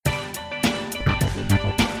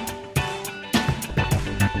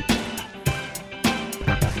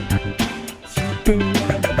Hello,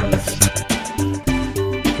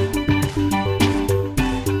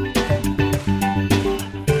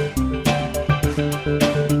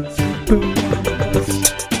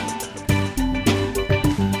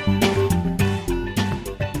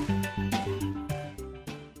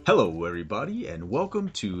 everybody, and welcome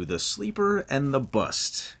to The Sleeper and the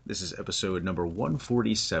Bust. This is episode number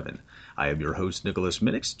 147. I am your host, Nicholas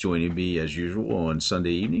Minix. Joining me, as usual, on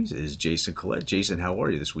Sunday evenings is Jason Collette. Jason, how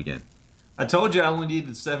are you this weekend? I told you I only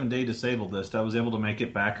needed 7-day disabled list. I was able to make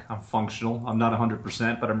it back. I'm functional. I'm not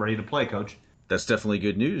 100%, but I'm ready to play, coach. That's definitely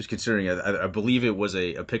good news, considering I believe it was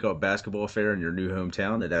a pickup basketball affair in your new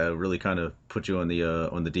hometown that really kind of put you on the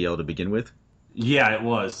DL to begin with. Yeah, it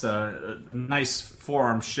was a nice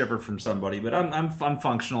forearm shiver from somebody, but I'm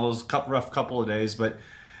functional. It was a rough couple of days, but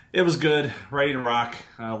it was good. Ready to rock.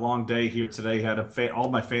 A long day here today. Had all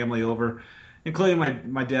my family over, including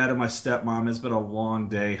my dad and my stepmom. It's been a long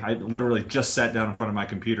day. I literally just sat down in front of my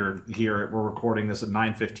computer here. We're recording this at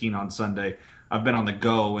 9:15 on Sunday. I've been on the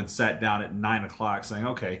go and sat down at 9 o'clock saying,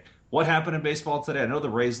 okay, what happened in baseball today? I know the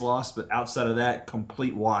Rays lost, but outside of that,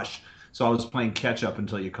 complete wash. So I was playing catch up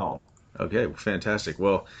until you called. Okay, well, fantastic.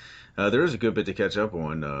 Well, there is a good bit to catch up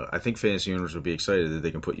on. I think fantasy owners will be excited that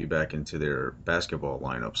they can put you back into their basketball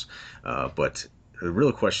lineups. But the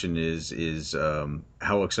real question is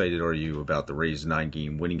how excited are you about the Rays'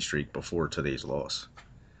 9-game winning streak before today's loss?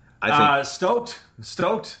 I think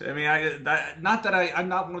stoked. I mean, I'm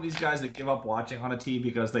not one of these guys that give up watching on a team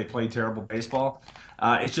because they play terrible baseball.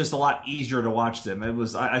 It's just a lot easier to watch them.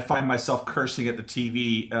 I find myself cursing at the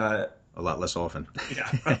TV. A lot less often.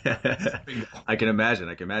 Yeah. I can imagine.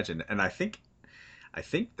 And I think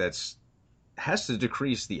that's has to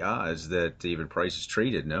decrease the odds that David Price is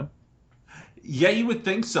traded, no? Yeah, you would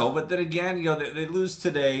think so, but then again, they lose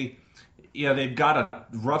today. They've got a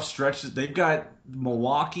rough stretch. They've got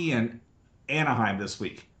Milwaukee and Anaheim this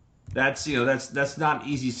week. That's not an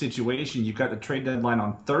easy situation. You've got the trade deadline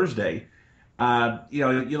on Thursday.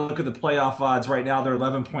 You look at the playoff odds right now; they're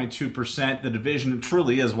 11.2%. The division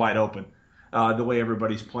truly is wide open, the way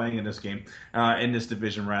everybody's playing in this game, in this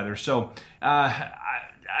division rather. So, if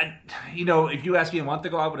you asked me a month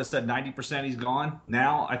ago, I would have said 90% he's gone.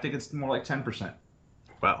 Now, I think it's more like 10%.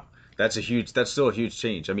 Wow, that's still a huge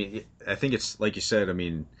change. I mean, I think it's like you said. I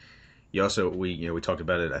mean, we talked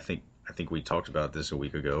about it. I think we talked about this a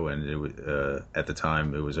week ago, and it was, at the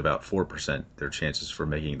time it was about 4% their chances for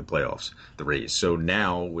making the playoffs, the Rays. So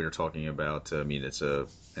now we're talking about. I mean, it's an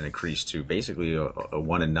increase to basically a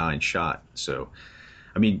 1-9 shot. So,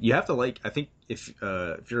 I mean, you have to I think if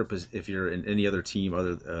you're in any other team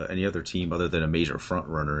other than a major front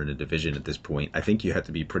runner in a division at this point, I think you have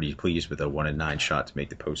to be pretty pleased with a 1-9 shot to make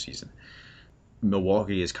the postseason.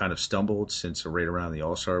 Milwaukee has kind of stumbled since right around the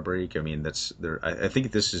All-Star break. I mean, I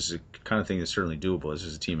think this is a kind of thing that's certainly doable. This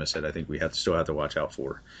is a team I said I think we still have to watch out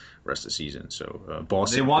for the rest of the season. So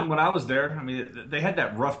Boston. They won when I was there. I mean, they had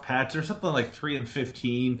that rough patch. There's something like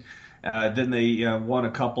 3-15. Then they won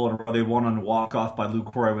a couple in a row. They won on a walk-off by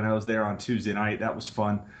Lucroy when I was there on Tuesday night. That was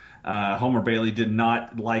fun. Homer Bailey did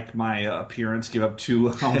not like my appearance, give up 2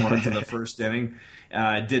 home runs in the first inning.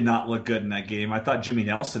 Did not look good in that game. I thought Jimmy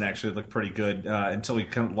Nelson actually looked pretty good until he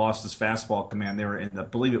kind of lost his fastball command there in I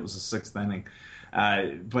believe it was the 6th inning.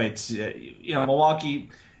 But Milwaukee,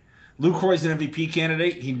 Lucroy's an MVP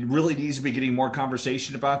candidate. He really needs to be getting more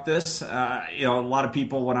conversation about this. A lot of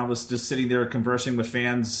people, when I was just sitting there conversing with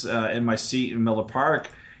fans in my seat in Miller Park,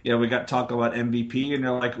 we got talking about MVP, and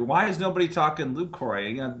they're like, "Why is nobody talking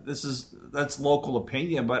Lucroy?" That's local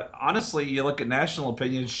opinion, but honestly, you look at national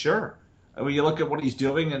opinion, sure. When you look at what he's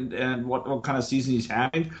doing and what kind of season he's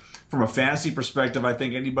having, from a fantasy perspective, I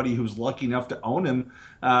think anybody who's lucky enough to own him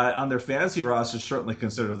on their fantasy roster certainly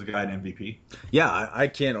considers the guy an MVP. Yeah, I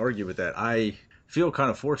can't argue with that. I feel kind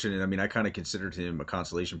of fortunate. I mean, I kind of considered him a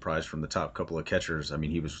consolation prize from the top couple of catchers. I mean,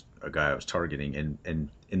 he was a guy I was targeting, and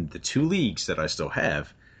in the 2 leagues that I still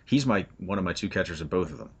have, he's one of my 2 catchers in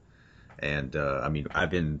both of them. And I mean, I've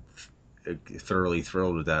been thoroughly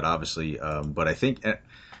thrilled with that, obviously. But I think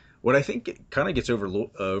what I think kind of gets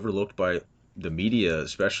overlooked by the media,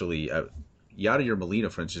 especially Yadier Molina,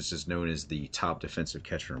 for instance, is known as the top defensive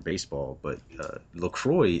catcher in baseball, but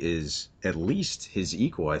Lucroy is at least his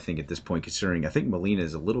equal, I think, at this point, considering I think Molina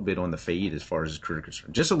is a little bit on the fade as far as his career is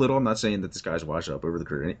concerned. Just a little. I'm not saying that this guy's washed up over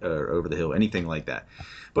the hill, anything like that.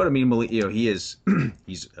 But I mean, he is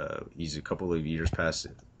he's a couple of years past,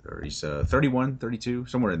 or he's 31, 32,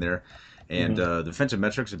 somewhere in there, and defensive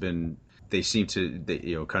metrics have been. They seem to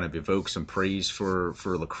kind of evoke some praise for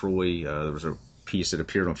Lucroy. There was a piece that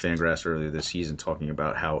appeared on Fangraphs earlier this season talking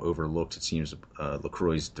about how overlooked it seems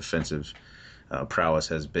Lucroy's defensive prowess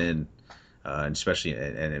has been and especially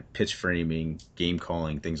and pitch framing, game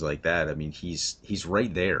calling, things like that. I mean, he's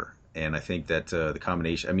right there. And I think that the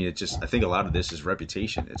combination. I mean, I think a lot of this is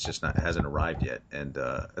reputation. It's just not hasn't arrived yet, and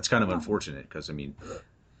that's kind of unfortunate because I mean,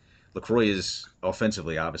 LaCroix is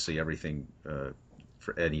offensively obviously everything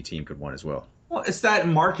for any team could want as well. Well, it's that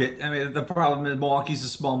market. I mean, the problem is Milwaukee's a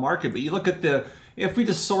small market, but you look at if we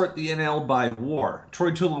just sort the NL by WAR,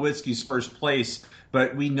 Troy Tulowitzki's first place,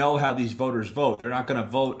 but we know how these voters vote. They're not going to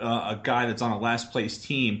vote a guy that's on a last place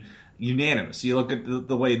team unanimous. You look at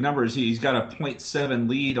the way numbers, he's got a .7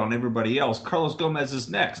 lead on everybody else. Carlos Gomez is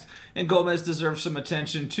next, and Gomez deserves some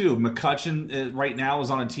attention too. McCutchen right now is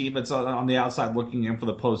on a team that's on the outside looking in for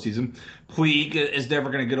the postseason. Puig is never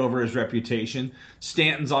going to get over his reputation.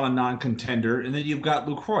 Stanton's on a non-contender, and then you've got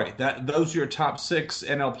Lucroy. Those are your top 6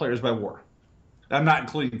 NL players by WAR. I'm not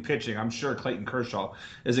including pitching. I'm sure Clayton Kershaw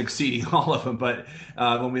is exceeding all of them, but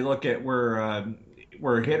when we look at where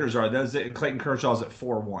hitters are, Clayton Kershaw's at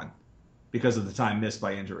 4-1 because of the time missed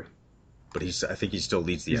by injury. But I think he still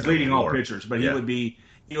leads the. He's leading all pitchers, but he would be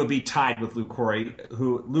tied with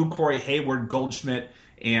Lucroy, Hayward, Goldschmidt,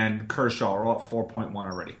 and Kershaw are all at 4.1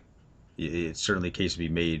 already. It's certainly a case to be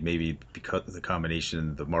made, maybe because of the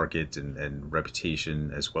combination of the market and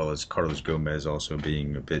reputation, as well as Carlos Gomez also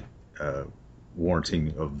being a bit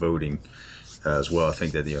warranting of voting as well. I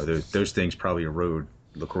think that those things probably erode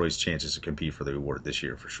LaCroix's chances to compete for the award this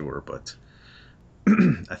year for sure. But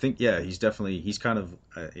I think he's kind of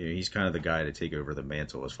the guy to take over the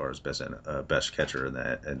mantle as far as best catcher in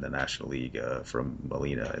the National League from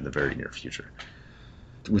Molina in the very near future.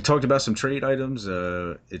 We talked about some trade items.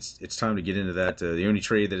 It's time to get into that. The only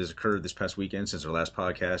trade that has occurred this past weekend since our last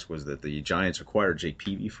podcast was that the Giants acquired Jake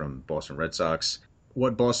Peavy from Boston Red Sox.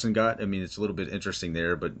 What Boston got, I mean, it's a little bit interesting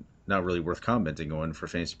there, but not really worth commenting on for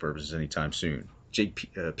fantasy purposes anytime soon. Jake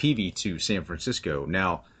Peavy to San Francisco.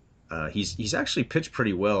 Now, he's actually pitched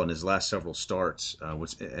pretty well in his last several starts,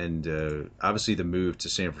 and obviously the move to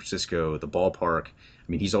San Francisco, the ballpark. I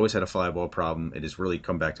mean, he's always had a fly ball problem. It has really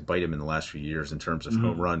come back to bite him in the last few years in terms of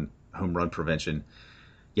home run prevention.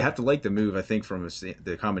 You have to like the move, I think, from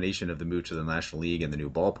the combination of the move to the National League and the new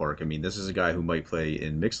ballpark. I mean, this is a guy who might play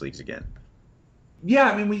in mixed leagues again.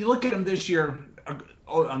 Yeah, I mean, when you look at him this year,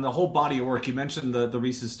 on the whole body of work, you mentioned the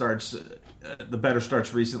recent starts, the better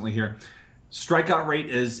starts recently here. Strikeout rate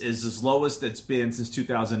is as lowest it's been since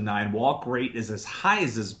 2009. Walk rate is as high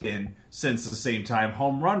as it's been since the same time.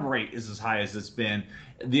 Home run rate is as high as it's been.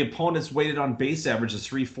 The opponent's weighted on base average is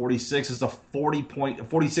 346. It's a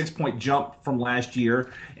 46-point jump from last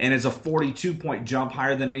year, and it's a 42-point jump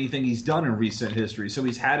higher than anything he's done in recent history. So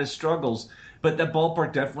he's had his struggles, but that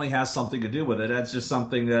ballpark definitely has something to do with it. That's just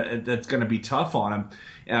something that's going to be tough on him.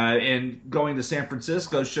 And going to San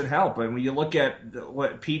Francisco should help. And when you look at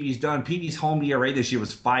what Peavy's done, Peavy's home ERA this year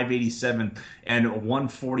was 5.87 and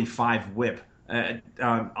 1.45 WHIP.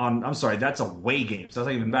 I'm sorry, that's away games. That's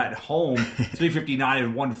not even bad. Home 3.59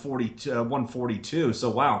 and 1.42. So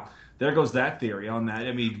wow, there goes that theory on that.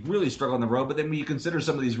 I mean, really struggle on the road. But then when you consider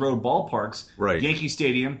some of these road ballparks, right. Yankee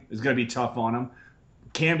Stadium is going to be tough on him.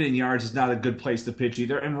 Camden Yards is not a good place to pitch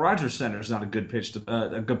either, and Rogers Center is not a good place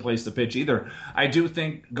to pitch either. I do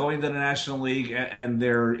think going to the National League and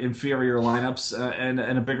their inferior lineups and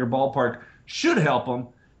a bigger ballpark should help them,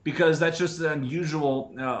 because that's just an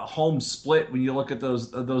unusual home split. When you look at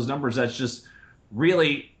those numbers, that's just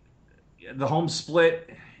really the home split.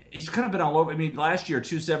 He's kind of been all over. I mean, last year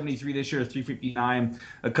 273, this year 359.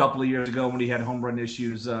 A couple of years ago when he had home run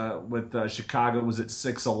issues with Chicago, was at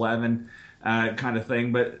 611. Kind of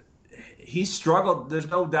thing, but he struggled. There's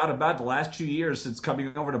no doubt about it. The last 2 years since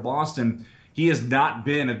coming over to Boston, he has not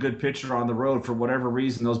been a good pitcher on the road for whatever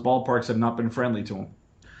reason. Those ballparks have not been friendly to him.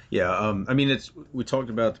 Yeah, I mean, we talked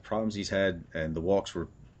about the problems he's had, and the walks were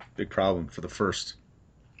a big problem for the first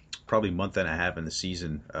probably month and a half in the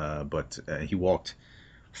season. But he walked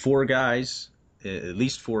at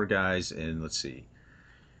least four guys in, let's see,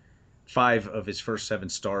 5 of his first 7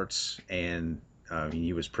 starts, and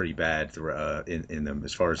he was pretty bad in them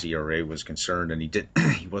as far as ERA was concerned, and he kind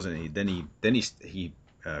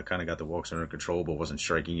of got the walks under control, but wasn't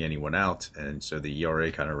striking anyone out, and so the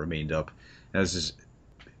ERA kind of remained up.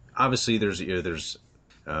 Obviously there's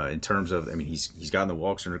in terms of, I mean, he's gotten the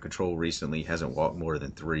walks under control recently. Hasn't walked more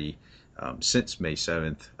than 3 since May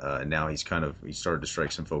 7th, and now he started to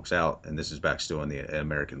strike some folks out, and this is back still in the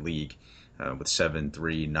American League with 7,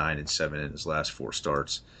 3, 9, and 7 in his last 4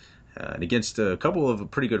 starts. And against a couple of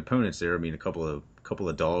pretty good opponents there. I mean, a couple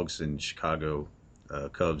of dogs in Chicago,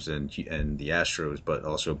 Cubs and the Astros, but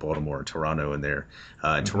also Baltimore and Toronto in there.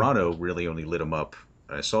 And Toronto really only lit him up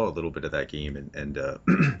I saw a little bit of that game and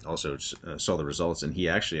also saw the results. And he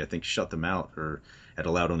actually, I think, shut them out or had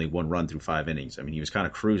allowed only one run through 5 innings. I mean, he was kind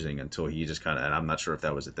of cruising until he just kind of, and I'm not sure if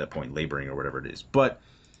that was at that point laboring or whatever it is. But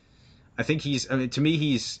I think I mean, to me,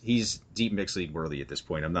 he's deep mixed league worthy at this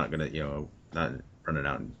point. I'm not going to, not running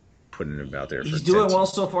out and putting him out there. He's doing well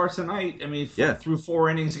so far tonight. I mean, yeah. Through 4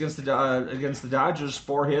 innings against the Dodgers,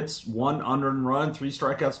 4 hits, 1 unearned run, 3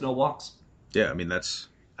 strikeouts, no walks. Yeah, I mean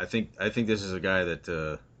I think this is a guy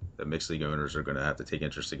that mixed league owners are going to have to take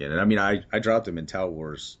interest again. And I mean, I dropped him in Tout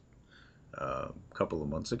Wars a couple of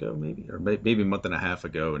months ago, maybe a month and a half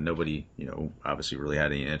ago, and nobody, obviously really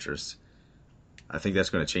had any interest. I think that's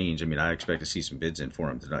going to change. I mean, I expect to see some bids in for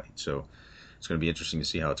him tonight, so it's going to be interesting to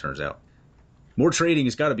see how it turns out. More trading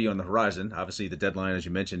has got to be on the horizon. Obviously, the deadline, as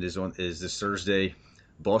you mentioned, is this Thursday.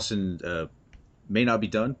 Boston may not be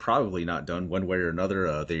done, probably not done one way or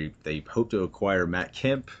another. They hope to acquire Matt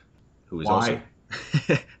Kemp, who is Why?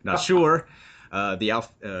 also not sure.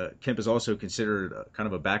 Kemp is also considered kind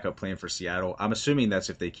of a backup plan for Seattle. I'm assuming that's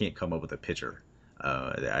if they can't come up with a pitcher.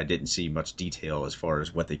 I didn't see much detail as far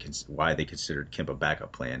as why they considered Kemp a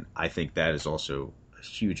backup plan. I think that is also a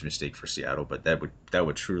huge mistake for Seattle, but that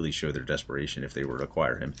would truly show their desperation if they were to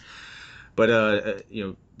acquire him. But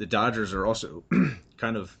the Dodgers are also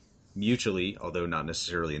kind of mutually, although not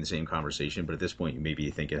necessarily in the same conversation, but at this point, maybe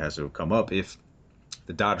you think it has to come up if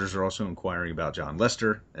the Dodgers are also inquiring about John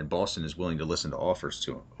Lester, and Boston is willing to listen to offers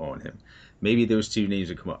on him. Maybe those two names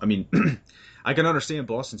would come up. I mean, I can understand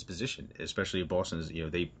Boston's position, especially if Boston's.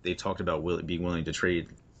 They talked about being willing to trade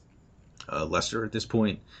Lester at this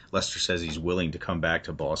point. Lester says he's willing to come back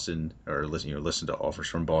to Boston or listen to offers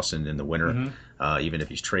from Boston in the winter, even if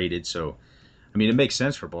he's traded. So, I mean, it makes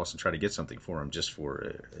sense for Boston to try to get something for him just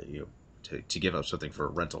for to give up something for a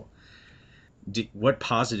rental. What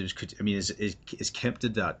positives is Kemp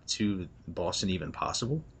to Boston even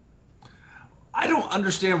possible? I don't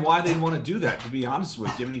understand why they want to do that, to be honest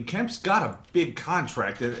with you. I mean, Kemp's got a big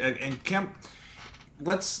contract, and Kemp.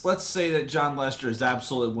 Let's say that John Lester is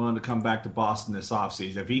absolutely willing to come back to Boston this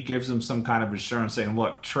offseason. If he gives them some kind of assurance saying,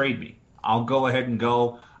 look, trade me. I'll go ahead and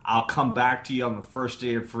go. I'll come back to you on the first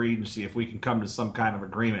day of free agency if we can come to some kind of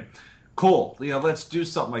agreement. Cool. Let's do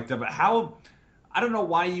something like that. But I don't know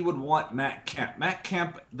why you would want Matt Kemp. Matt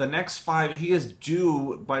Kemp, the next 5, he is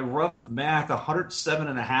due, by rough math,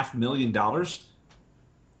 $107.5 million.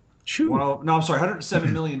 Shoot. Well, no, I'm sorry,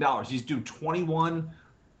 $107 million. He's due $21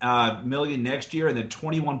 million next year, and then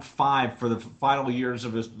 $21.5 for the final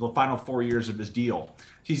 4 years of his deal.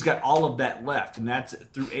 He's got all of that left, and that's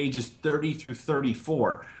through ages 30 through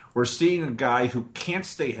 34. We're seeing a guy who can't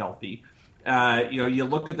stay healthy. You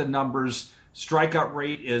look at the numbers. Strikeout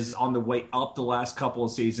rate is on the way up the last couple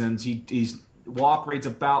of seasons. He's walk rate's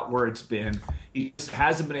about where it's been. He just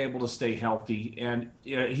hasn't been able to stay healthy, and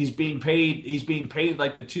he's being paid. He's being paid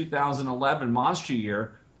like the 2011 monster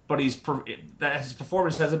year, but his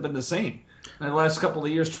performance hasn't been the same. In the last couple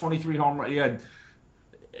of years, 23 home runs.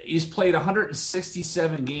 He's played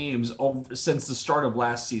 167 games since the start of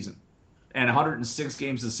last season, and 106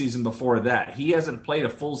 games the season before that. He hasn't played a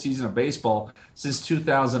full season of baseball since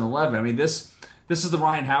 2011. I mean, this is the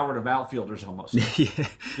Ryan Howard of outfielders almost. Yeah.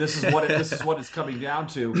 This is what it's coming down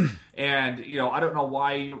to. And I don't know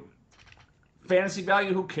why. Fantasy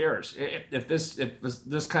value, who cares? If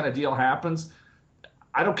this kind of deal happens,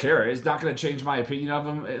 I don't care. It's not going to change my opinion of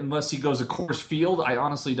him unless he goes a Coors Field. I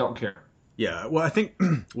honestly don't care. Yeah, well, I think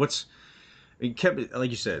Kemp, like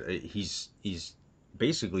you said, he's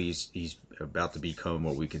basically he's about to become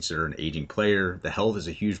what we consider an aging player. The health is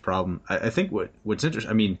a huge problem. I think what's interesting.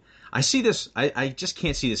 I mean, I see this. I just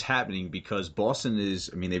can't see this happening because Boston is.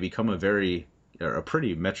 I mean, they become a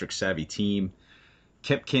pretty metric savvy team.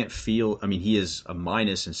 Kemp can't feel. I mean, he is a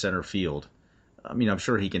minus in center field. I mean, I'm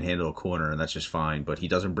sure he can handle a corner, and that's just fine, but he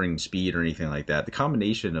doesn't bring speed or anything like that. The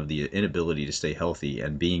combination of the inability to stay healthy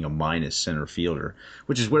and being a minus center fielder,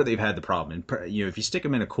 which is where they've had the problem. And, if you stick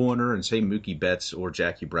him in a corner and say Mookie Betts or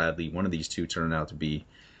Jackie Bradley, one of these two turns out to be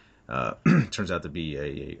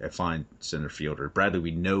a fine center fielder. Bradley, we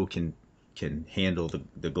know, can handle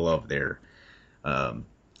the glove there. I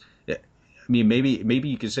mean, maybe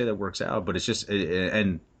you could say that works out, but it's just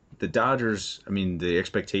and. The Dodgers, I mean, the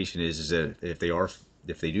expectation is that if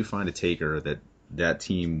they do find a taker, that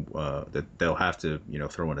team that they'll have to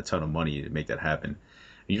throw in a ton of money to make that happen.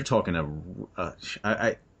 And you're talking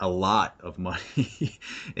a lot of money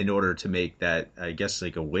in order to make that, I guess,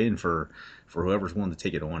 like a win for whoever's willing to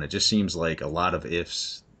take it on. It just seems like a lot of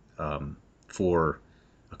ifs for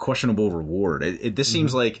a questionable reward. This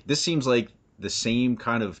seems like the same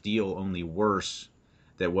kind of deal, only worse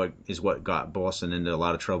that what got Boston into a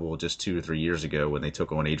lot of trouble just 2 or 3 years ago when they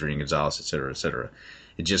took on Adrian Gonzalez, et cetera, et cetera.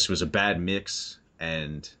 It just was a bad mix,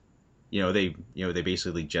 and they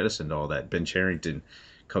basically jettisoned all that. Ben Cherington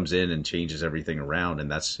comes in and changes everything around, and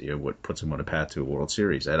that's what puts them on a path to a World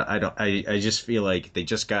Series. I just feel like they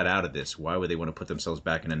just got out of this. Why would they want to put themselves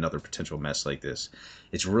back in another potential mess like this?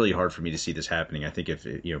 It's really hard for me to see this happening. I think if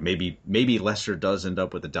maybe Lester does end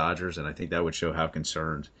up with the Dodgers, and I think that would show how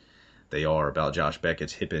concerned they are about Josh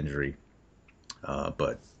Beckett's hip injury.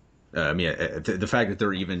 But the fact that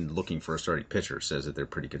they're even looking for a starting pitcher says that they're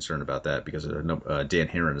pretty concerned about that, because Dan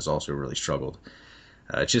Herron has also really struggled.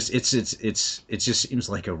 It just seems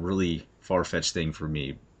like a really far-fetched thing for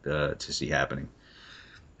me to see happening.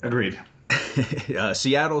 Agreed.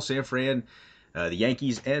 Seattle, San Fran, the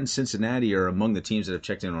Yankees, and Cincinnati are among the teams that have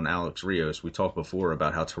checked in on Alex Rios. We talked before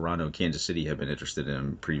about how Toronto and Kansas City have been interested in him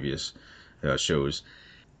in previous shows.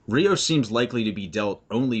 Rios seems likely to be dealt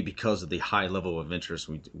only because of the high level of interest.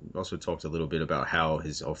 We also talked a little bit about how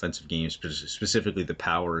his offensive game, specifically the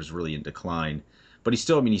power, is really in decline. But he's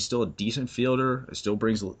still a decent fielder. Still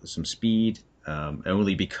brings some speed,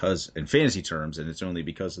 only because, in fantasy terms, and it's only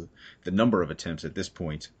because of the number of attempts at this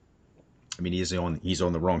point. I mean, he's on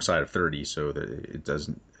the wrong side of 30, so that it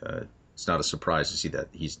doesn't. It's not a surprise to see that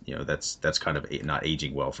he's that's kind of not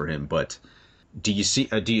aging well for him. But do you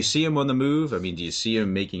see him on the move? I mean, do you see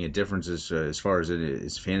him making a difference as far as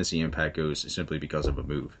his fantasy impact goes, simply because of a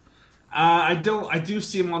move? I do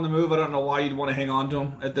see him on the move. I don't know why you'd want to hang on to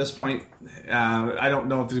him at this point. I don't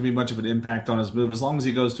know if there's going to be much of an impact on his move, as long as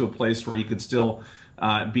he goes to a place where he can still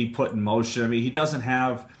be put in motion. I mean, he's got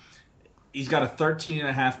a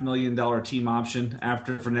 $13.5 million team option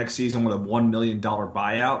for next season with a $1 million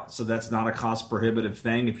buyout. So that's not a cost prohibitive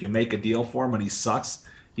thing. If you make a deal for him and he sucks,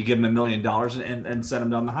 you give him $1 million and send him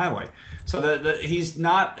down the highway. So he's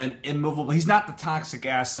not an immovable. He's not the toxic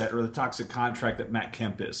asset or the toxic contract that Matt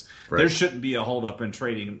Kemp is. Right. There shouldn't be a holdup in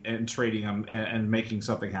trading him and making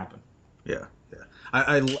something happen. Yeah.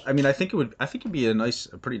 I mean, I think it'd be a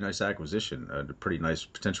pretty nice acquisition, a pretty nice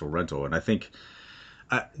potential rental. And I think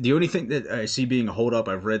the only thing that I see being a holdup,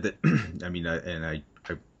 I've read that. I mean, I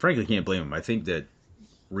frankly can't blame him. I think that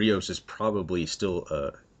Rios is probably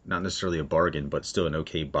still not necessarily a bargain, but still an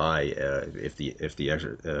okay buy if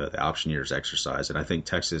the option year is exercised. And I think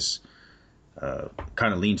Texas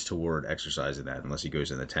kind of leans toward exercising that, unless he goes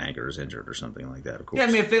in the tank or is injured or something like that. Of course. Yeah,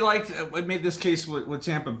 I mean, if they made this case with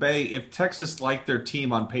Tampa Bay, if Texas liked their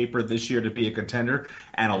team on paper this year to be a contender,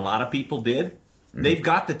 and a lot of people did, they've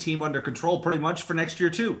got the team under control pretty much for next year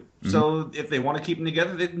too. Mm-hmm. So if they want to keep them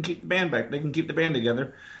together, they can keep the band back. They can keep the band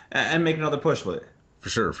together and make another push with it. For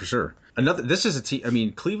sure. This is a team. I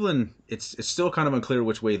mean, Cleveland. It's still kind of unclear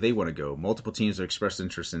which way they want to go. Multiple teams have expressed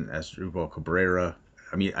interest in Asdrubal Cabrera.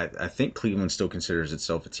 I mean, I think Cleveland still considers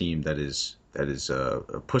itself a team that is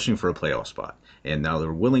pushing for a playoff spot, and now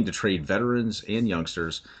they're willing to trade veterans and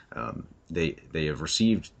youngsters. They have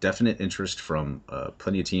received definite interest from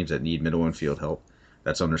plenty of teams that need middle infield help.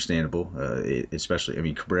 That's understandable, especially. I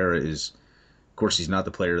mean, Cabrera is. Of course, he's not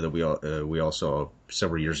the player that we all saw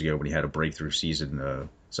several years ago when he had a breakthrough season,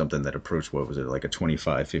 something that approached, what was it, like a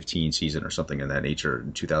 25-15 season or something in that nature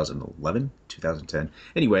in 2011, 2010.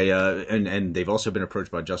 Anyway, and they've also been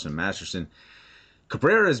approached by Justin Masterson.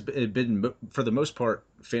 Cabrera has been, for the most part,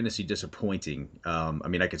 fantasy disappointing. I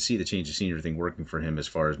mean, I could see the change of senior thing working for him as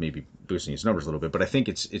far as maybe boosting his numbers a little bit, but I think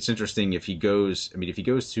it's interesting if he goes. I mean, if he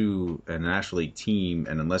goes to a National League team,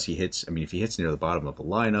 and unless he hits, I mean, if he hits near the bottom of the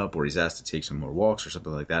lineup, or he's asked to take some more walks or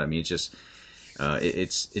something like that, I mean, it's just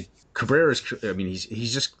Cabrera is. I mean,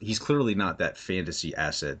 he's clearly not that fantasy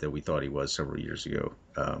asset that we thought he was several years ago.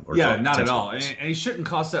 Not at all. And he shouldn't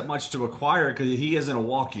cost that much to acquire, because he isn't a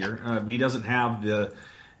walk-year. He doesn't have the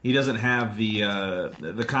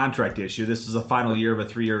contract issue. This is the final year of a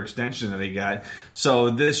 3-year extension that he got. So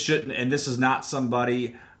this shouldn't. And this is not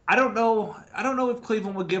somebody. I don't know if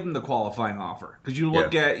Cleveland would give him the qualifying offer, because you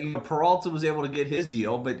look at Peralta was able to get his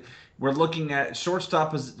deal, but we're looking at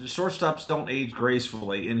shortstops don't age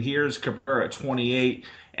gracefully, and here's Cabrera at 28,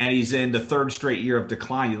 and he's in the third straight year of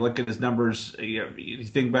decline. You look at his numbers. You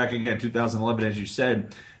think back again, 2011, as you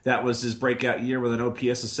said, that was his breakout year with an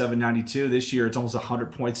OPS of 792. This year, it's almost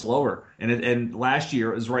 100 points lower, and last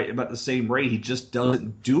year it was right about the same rate. He just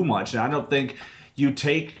doesn't do much, and I don't think. I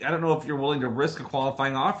don't know if you're willing to risk a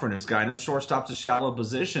qualifying offer in this guy. Shortstop's a shallow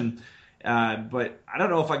position, but I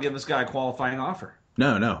don't know if I give this guy a qualifying offer.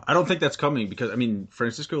 No. I don't think that's coming, because, I mean,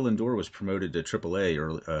 Francisco Lindor was promoted to AAA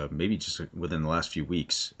or maybe just within the last few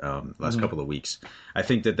weeks, couple of weeks. I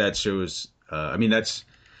think that shows, that's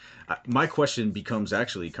my question becomes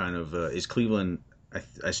actually kind of, is Cleveland,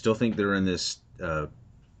 I still think they're in this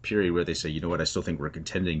period where they say, you know what, I still think we're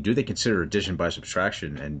contending, do they consider addition by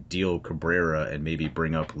subtraction and deal Cabrera and maybe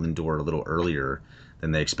bring up Lindor a little earlier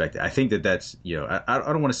than they expected? I think that's, I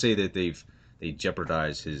don't want to say that they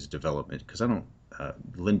jeopardize his development, because I don't.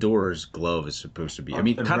 Lindor's glove is supposed to be. I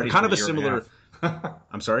mean, kind of a similar.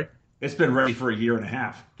 I'm sorry. It's been ready for a year and a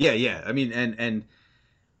half. Yeah. I mean, and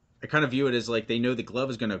I kind of view it as like they know the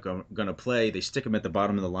glove is going to play. They stick him at the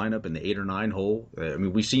bottom of the lineup in the 8 or 9 hole. I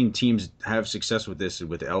mean, we've seen teams have success with this,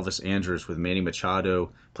 with Elvis Andrus, with Manny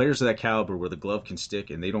Machado, players of that caliber where the glove can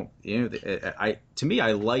stick, and they don't. To me,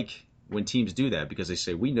 I like when teams do that, because they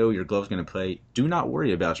say, we know your glove's going to play. Do not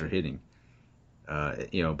worry about your hitting.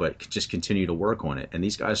 But just continue to work on it. And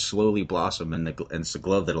these guys slowly blossom, and it's the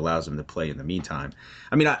glove that allows them to play in the meantime.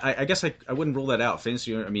 I mean, I guess I wouldn't rule that out.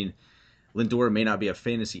 Fantasy, I mean, Lindor may not be a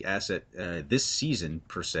fantasy asset this season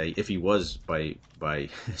per se, if he was by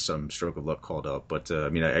some stroke of luck called up. But I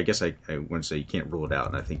mean, I guess I wouldn't say you can't rule it out.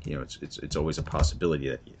 And I think it's always a possibility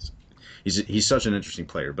that he's such an interesting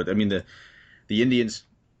player. But I mean, the Indians,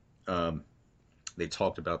 they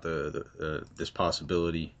talked about this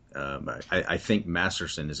possibility. I think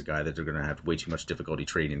Masterson is a guy that they're going to have way too much difficulty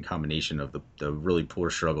trading, in combination of the really poor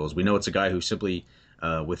struggles. We know it's a guy who simply,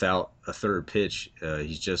 without a third pitch,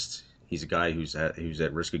 he's a guy who's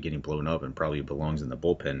at risk of getting blown up and probably belongs in the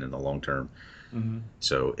bullpen in the long term. Mm-hmm.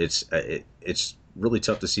 So it's really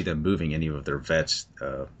tough to see them moving any of their vets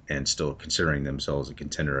and still considering themselves a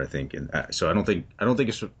contender, I think. And so I don't think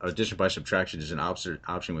it's addition by subtraction is an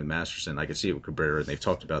option with Masterson. I can see it with Cabrera, and they've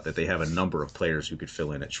talked about that they have a number of players who could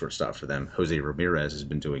fill in at shortstop for them. Jose Ramirez has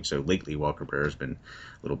been doing so lately, while Cabrera's been a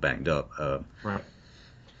little banged up. Right.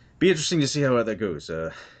 Be interesting to see how that goes.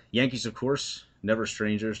 Yankees, of course, never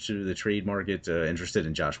strangers to the trade market. Interested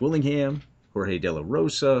in Josh Willingham, Jorge De La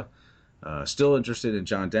Rosa. Still interested in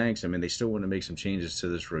John Danks. I mean, they still want to make some changes to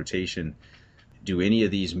this rotation. Do any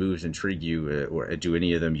of these moves intrigue you, or do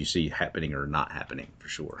any of them you see happening or not happening for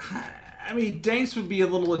sure? I mean, Danks would be a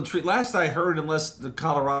little intrigued. Last I heard, unless the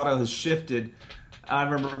Colorado has shifted, I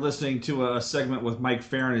remember listening to a segment with Mike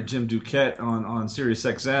Farron and Jim Duquette on Sirius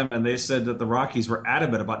XM, and they said that the Rockies were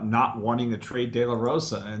adamant about not wanting to trade De La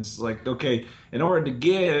Rosa. And it's like, okay, in order to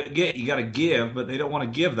get you got to give, but they don't want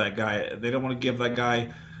to give that guy. They don't want to give that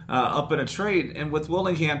guy up in a trade. And with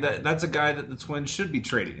Willingham, that's a guy that the Twins should be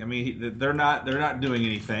trading. I mean, they're not doing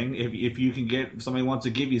anything. If you can get, if somebody wants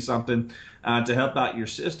to give you something to help out your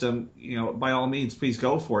system, by all means, please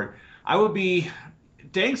go for it.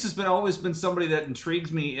 Danks has always been somebody that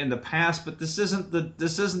intrigues me in the past, but this isn't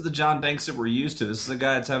the John Danks that we're used to. This is a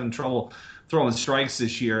guy that's having trouble throwing strikes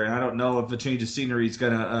this year, and I don't know if a change of scenery is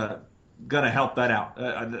gonna help that out.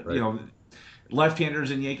 Right.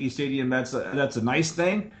 Left-handers in Yankee Stadium, that's a nice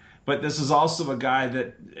thing. But this is also a guy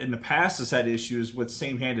that in the past has had issues with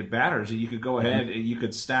same-handed batters. And you could go ahead and you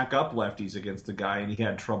could stack up lefties against the guy, and he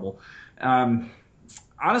had trouble.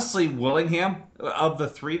 Honestly, Willingham, of the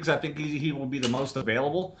three, because I think he will be the most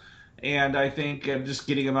available. And I think just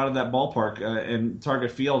getting him out of that ballpark and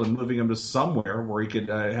target field and moving him to somewhere where he could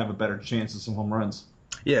have a better chance of some home runs.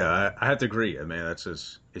 Yeah, I have to agree. I mean, I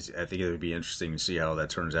think it would be interesting to see how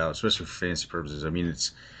that turns out, especially for fantasy purposes. I mean,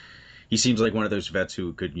 he seems like one of those vets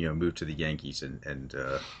who could, move to the Yankees and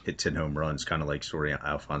hit 10 home runs, kind of like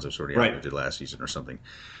Alfonso Soriano did last season or something.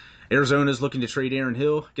 Arizona's looking to trade Aaron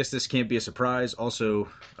Hill. I guess this can't be a surprise. Also,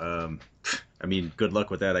 I mean, good luck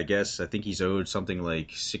with that, I guess. I think he's owed something like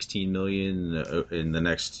 $16 million in the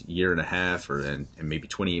next year and a half, and maybe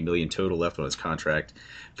 $28 million total left on his contract.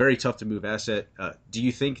 Very tough to move asset. Do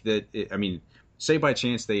you think that, say by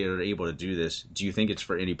chance they are able to do this, do you think it's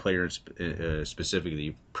for any player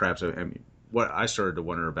specifically? Perhaps, what I started to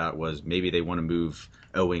wonder about was maybe they want to move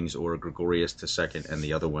Owings or Gregorius to second, and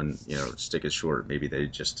the other one, stick it short. Maybe they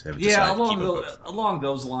just have decided to keep him. Along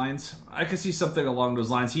those lines, I could see something along those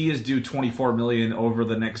lines. He is due $24 million over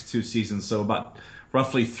the next 2 seasons, so about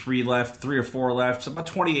roughly 3 or 4 left. So about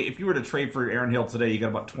 28. If you were to trade for Aaron Hill today, you got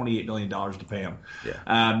about $28 million to pay him.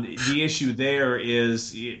 Yeah. The issue there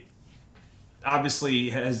is, obviously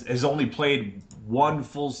has only played 1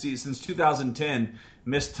 full season since 2010.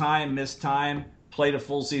 Missed time, played a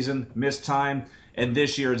full season, missed time, and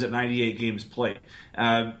this year is at 98 games played.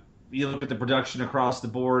 You look at the production across the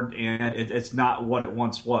board, and it's not what it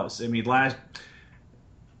once was. I mean,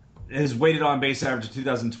 his weighted on base average of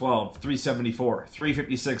 2012, 374,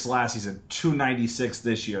 356 last season, 296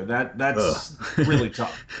 this year. That's really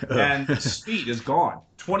tough. And speed is gone.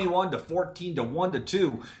 21 to 14 to 1 to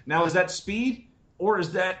 2. Now, is that speed or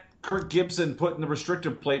is that Kirk Gibson put in the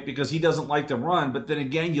restrictor plate because he doesn't like to run. But then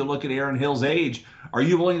again, you look at Aaron Hill's age. Are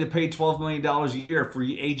you willing to pay $12 million a year for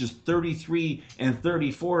ages 33 and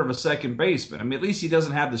 34 of a second baseman? I mean, at least he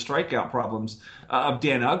doesn't have the strikeout problems of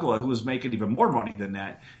Dan Uggla, who was making even more money than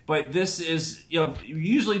that. But this is, you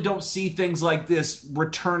usually don't see things like this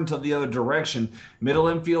return to the other direction. Middle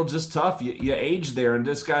infield's just tough. You age there, and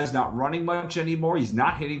this guy's not running much anymore. He's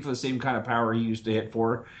not hitting for the same kind of power he used to hit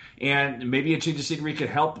for. And maybe a change of scenery could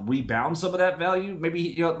help rebound some of that value.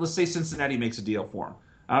 Maybe, let's say Cincinnati makes a deal for him.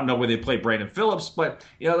 I don't know where they play Brandon Phillips, but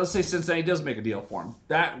let's say Cincinnati does make a deal for him.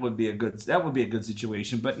 That would be a good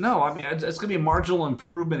situation. But no, I mean, it's going to be a marginal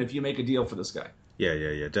improvement if you make a deal for this guy.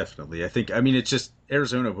 Yeah, definitely. I mean, it's just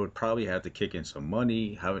Arizona would probably have to kick in some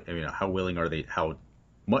money. How willing are they? How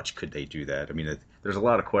much could they do that? I mean, there's a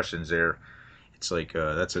lot of questions there. It's like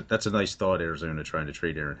that's a nice thought, Arizona trying to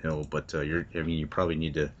trade Aaron Hill, but you probably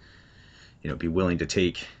need to be willing to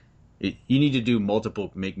take. You need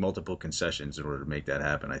to make multiple concessions in order to make that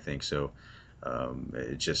happen. I think so.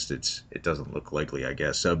 It doesn't look likely, I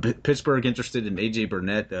guess. Pittsburgh interested in AJ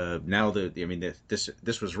Burnett. Now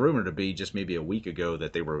this was rumored to be just maybe a week ago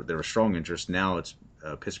that there were strong interest. Now it's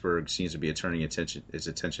Pittsburgh seems to be turning its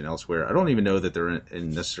attention elsewhere. I don't even know that they're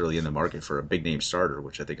necessarily in the market for a big name starter,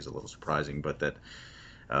 which I think is a little surprising. But that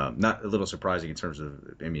not a little surprising in terms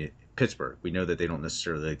of Pittsburgh. We know that they don't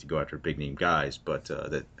necessarily like to go after big name guys, but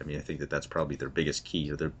I think that's probably their biggest key,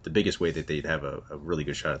 or the biggest way that they'd have a really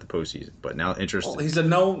good shot at the postseason. But now interest. Well, he's a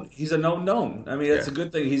known. I mean, that's a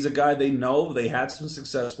good thing. He's a guy they know. They had some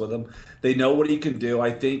success with him. They know what he can do.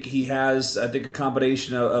 I think he has. I think a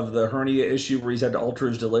combination of the hernia issue where he's had to alter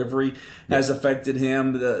his delivery has affected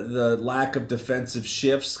him. The lack of defensive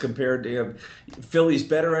shifts compared to him. Philly's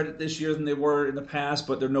better at it this year than they were in the past,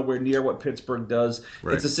 but they're nowhere near what Pittsburgh does.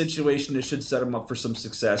 Right. It's a situation that should set him up for some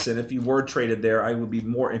success. And if he were traded there, I would be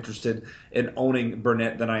more interested in owning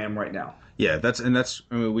Burnett than I am right now. Yeah,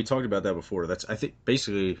 we talked about that before. I think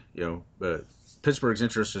basically, Pittsburgh's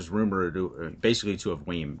interest is rumored to have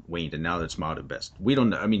waned, and now that's mod at best. We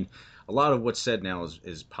don't know. I mean, a lot of what's said now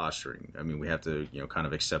is posturing. I mean, we have to kind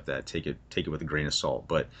of accept that, take it with a grain of salt.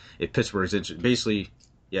 But if Pittsburgh's interest, basically.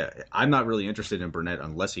 Yeah, I'm not really interested in Burnett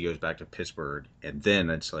unless he goes back to Pittsburgh, and then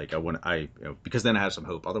it's like because then I have some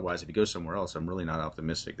hope. Otherwise, if he goes somewhere else, I'm really not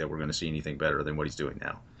optimistic that we're going to see anything better than what he's doing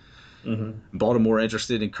now. Mm-hmm. Baltimore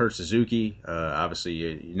interested in Kurt Suzuki,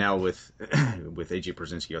 obviously now with AJ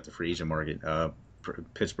Pierzynski off the free agent market.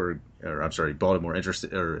 Baltimore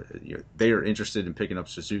interested, they are interested in picking up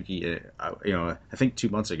Suzuki. I think 2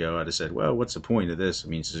 months ago I'd have said, well, what's the point of this? I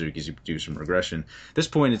mean, Suzuki's due some regression. At this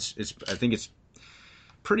point, I think it's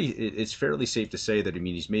fairly safe to say that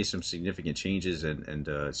he's made some significant changes and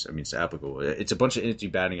it's applicable. It's a bunch of empty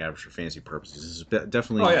batting average for fantasy purposes. This is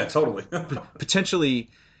definitely totally potentially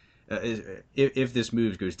if this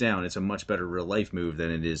move goes down, it's a much better real life move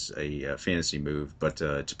than it is a fantasy move. But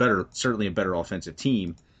it's certainly a better offensive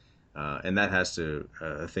team, and that has to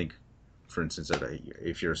I think. For instance,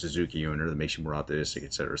 if you're a Suzuki owner, that makes you more optimistic,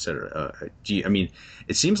 et cetera, et cetera.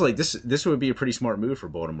 It seems like this would be a pretty smart move for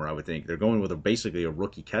Baltimore, I would think. They're going with basically a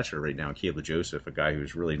rookie catcher right now, Caleb Joseph, a guy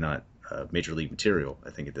who's really not major league material, I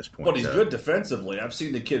think, at this point. But he's good defensively. I've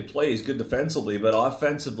seen the kid play. He's good defensively, but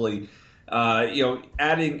offensively,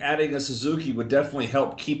 adding a Suzuki would definitely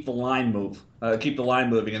help keep the line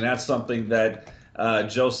moving, and that's something that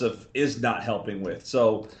Joseph is not helping with.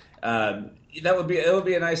 So. It would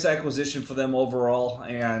be a nice acquisition for them overall,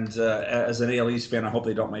 and as an AL East fan, I hope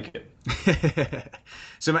they don't make it.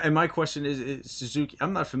 So, my question is Suzuki.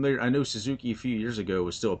 I'm not familiar. I know Suzuki a few years ago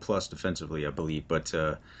was still a plus defensively, I believe, but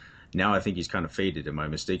now I think he's kind of faded. Am I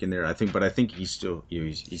mistaken there? I think he's still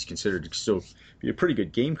he's considered to still be a pretty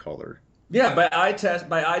good game caller. Yeah, by eye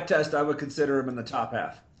test, I would consider him in the top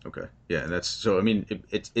half. Okay, yeah, and that's so. I mean,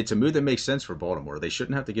 it's a move that makes sense for Baltimore. They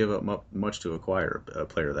shouldn't have to give up much to acquire a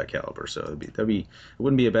player of that caliber. So it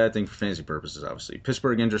wouldn't be a bad thing for fantasy purposes. Obviously,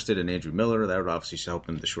 Pittsburgh interested in Andrew Miller. That would obviously help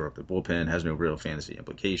them to shore up the bullpen. Has no real fantasy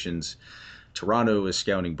implications. Toronto is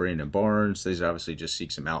scouting Brandon Barnes. They obviously just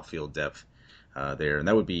seek some outfield depth there, and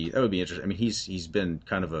that would be interesting. I mean, he's been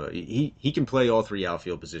kind of he can play all three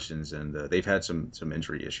outfield positions, and they've had some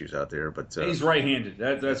injury issues out there. But he's right-handed.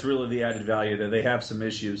 That's really the added value there. They have some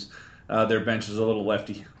issues. Their bench is a little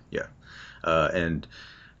lefty. Yeah, and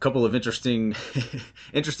a couple of interesting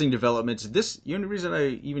developments. The only reason I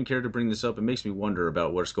even care to bring this up, it makes me wonder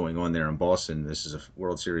about what's going on there in Boston. This is a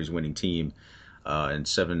World Series winning team. And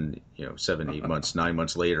 7, 8 months, 9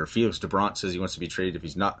 months later, Felix DeBrant says he wants to be traded if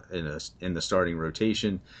he's not in the starting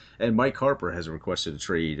rotation, and Mike Harper has requested a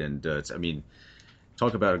trade. And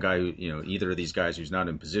talk about a guy who either of these guys who's not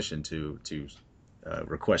in position to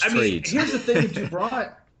request I mean, trades. here's the thing with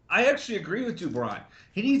Dubron. I actually agree with Dubron.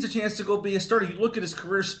 He needs a chance to go be a starter. You look at his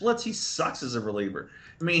career splits; he sucks as a reliever.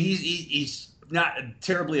 I mean, he's not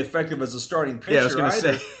terribly effective as a starting pitcher Yeah, I was going to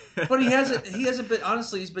either. say. But he hasn't been,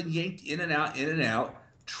 honestly, he's been yanked in and out, in and out.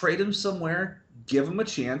 Trade him somewhere, give him a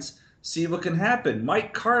chance, see what can happen.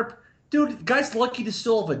 Mike Carp, dude, guy's lucky to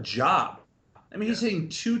still have a job. I mean, he's hitting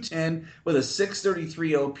 210 with a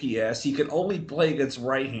 633 OPS. He can only play against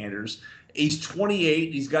right-handers. He's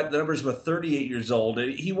 28. He's got the numbers of a 38 years old.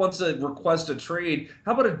 He wants to request a trade.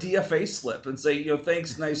 How about a DFA slip and say,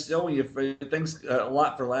 thanks, nice knowing you. Thanks a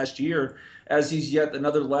lot for last year. As he's yet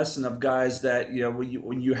another lesson of guys that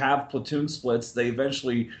when you have platoon splits, they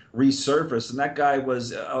eventually resurface. And that guy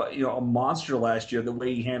was a monster last year. The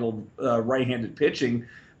way he handled right-handed pitching,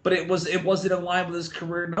 but it wasn't in line with his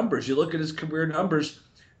career numbers. You look at his career numbers.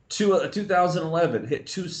 2011 hit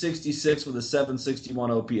 266 with a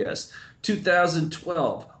 761 OPS.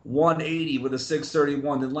 2012 180 with a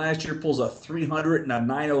 631. Then last year pulls a 300 and a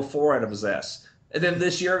 904 out of his ass. And then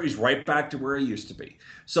this year he's right back to where he used to be.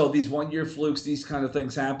 So these 1 year flukes, these kind of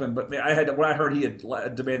things happen. But man, when I heard he had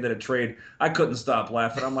demanded a trade, I couldn't stop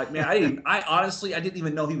laughing. I'm like, man, I honestly didn't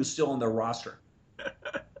even know he was still on their roster.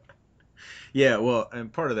 Yeah, well,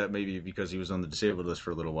 and part of that maybe because he was on the disabled list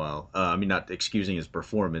for a little while. I mean, not excusing his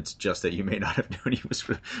performance, just that you may not have known he was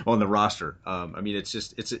on the roster. I mean,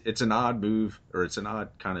 it's an odd move, or it's an odd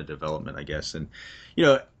kind of development, I guess. And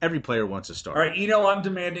every player wants a start. All right, I'm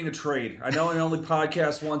demanding a trade. I know I only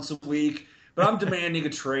podcast once a week, but I'm demanding a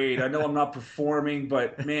trade. I know I'm not performing,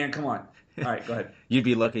 but man, come on. All right, go ahead. You'd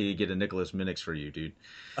be lucky to get a Nicholas Minix for you, dude.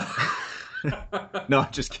 No,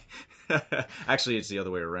 I'm just kidding. Actually, it's the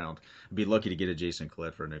other way around. I'd be lucky to get a Jason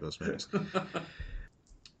Collette for a Nicholas Minix.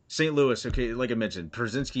 St. Louis, okay, like I mentioned,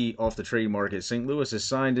 Przinsky off the trade market. St. Louis has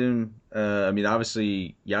signed him. I mean,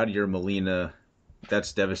 obviously, Yadier Molina,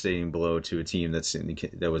 that's devastating blow to a team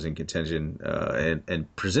that was in contention.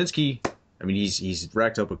 And Przinsky, I mean, he's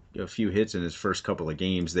racked up a few hits in his first couple of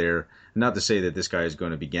games there. Not to say that this guy is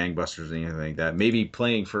going to be gangbusters or anything like that. Maybe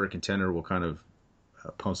playing for a contender will kind of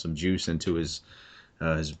pump some juice into his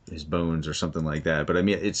bones or something like that. But I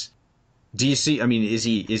mean, do you see? I mean, is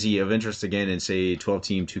he of interest again in say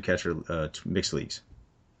 12-team 2-catcher mixed leagues?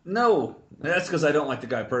 No, that's because I don't like the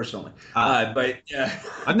guy personally. But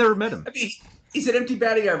I've never met him. I mean, he's an empty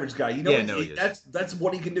batting average guy. That's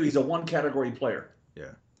what he can do. He's a one category player.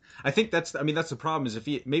 Yeah. I think that's the problem is if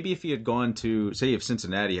he had gone to say if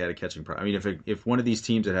Cincinnati had a catching problem. I mean, if one of these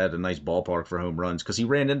teams had a nice ballpark for home runs, because he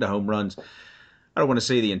ran into home runs. I don't want to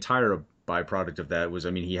say the entire byproduct of that was,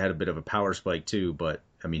 I mean, he had a bit of a power spike too, but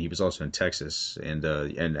I mean, he was also in Texas and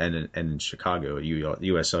in Chicago at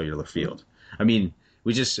US Cellular Field. I mean,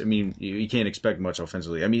 you can't expect much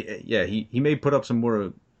offensively. I mean, yeah, he may put up some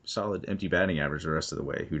more solid empty batting average the rest of the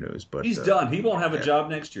way. Who knows? But he's done. He won't have a job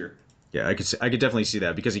next year. Yeah, I could definitely see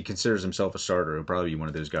that because he considers himself a starter. He'll probably be one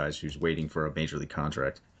of those guys who's waiting for a major league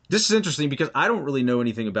contract. This is interesting because I don't really know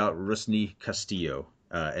anything about Rusney Castillo.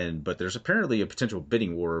 But there's apparently a potential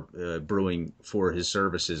bidding war brewing for his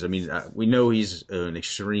services. I mean, we know he's an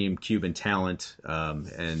extreme Cuban talent,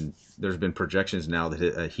 and there's been projections now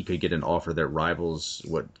that he could get an offer that rivals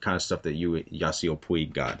what kind of stuff that Yasiel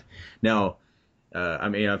Puig got. Now, I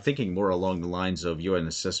mean, I'm thinking more along the lines of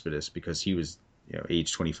Yoenis Cespedes because he was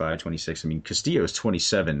age 25, 26. I mean, Castillo is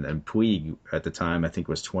 27, and Puig at the time I think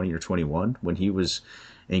was 20 or 21 when he was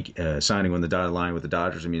signing on the dotted line with the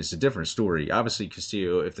Dodgers. I mean, it's a different story. Obviously,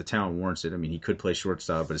 Castillo, if the talent warrants it, I mean, he could play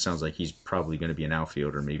shortstop, but it sounds like he's probably going to be an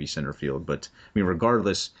outfielder, maybe center field. But, I mean,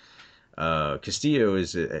 regardless, Castillo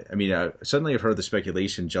is, I mean, suddenly I've heard the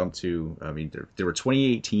speculation jump to, I mean, there were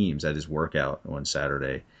 28 teams at his workout on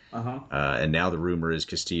Saturday. And now the rumor is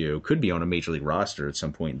Castillo could be on a major league roster at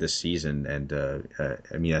some point this season. And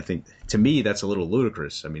I mean, I think to me that's a little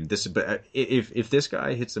ludicrous. I mean, but if this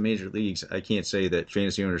guy hits the major leagues, I can't say that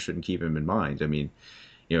fantasy owners shouldn't keep him in mind. I mean,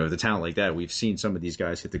 the talent like that, we've seen some of these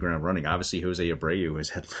guys hit the ground running. Obviously, Jose Abreu has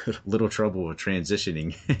had little trouble with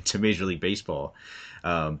transitioning to Major League Baseball.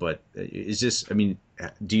 But is this, I mean,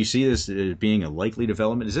 do you see this being a likely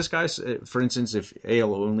development? Is this guy, for instance, if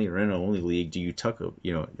AL only or NL only league, do you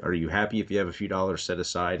are you happy if you have a few dollars set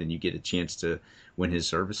aside and you get a chance to win his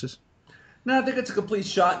services? No, I think it's a complete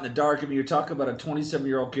shot in the dark. I mean, you're talking about a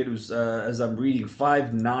 27-year-old kid who's, as I'm reading,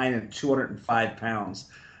 5'9" and 205 pounds.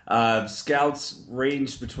 Scouts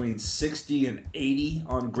ranged between 60 and 80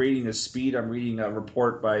 on grading his speed. I'm reading a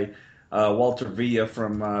report by Walter Villa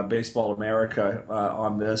from Baseball America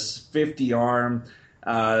on this. 50 arm.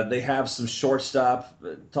 They have some shortstop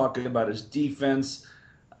talking about his defense.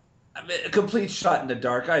 I mean, a complete shot in the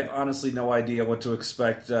dark. I have honestly no idea what to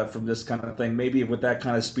expect from this kind of thing. Maybe with that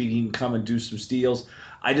kind of speed, he can come and do some steals.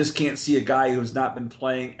 I just can't see a guy who's not been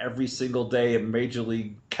playing every single day in major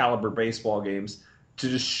league caliber baseball games to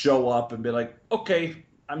just show up and be like, okay,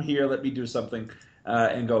 I'm here. Let me do something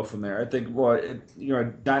and go from there. I think, a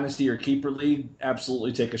dynasty or keeper league,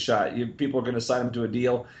 absolutely take a shot. People are going to sign him to a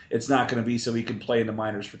deal. It's not going to be so he can play in the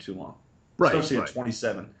minors for too long, especially at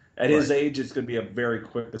 27. At his age, it's going to be a very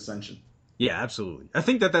quick ascension. Yeah, absolutely. I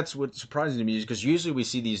think that's what's surprising to me is because usually we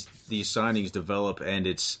see these signings develop and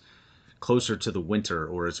it's closer to the winter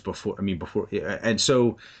or it's before. And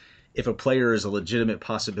so if a player is a legitimate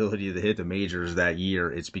possibility to hit the majors that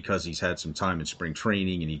year, it's because he's had some time in spring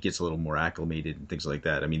training and he gets a little more acclimated and things like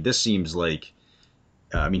that. I mean, this seems like,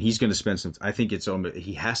 he's going to spend some. I think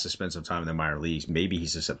he has to spend some time in the minor leagues. Maybe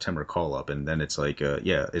he's a September call up, and then it's like,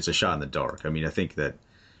 it's a shot in the dark. I mean, I think that.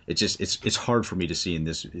 It's hard for me to see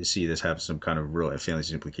this have some kind of real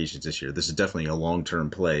fantasy implications this year. This is definitely a long-term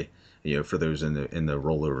play, for those in the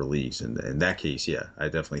rollover leagues. And in that case, yeah, I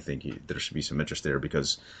definitely think there should be some interest there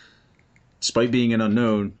because, despite being an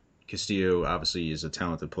unknown, Castillo obviously is a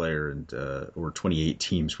talented player, and or 28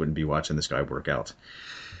 teams wouldn't be watching this guy work out.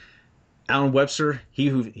 Alan Webster,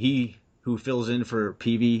 he who fills in for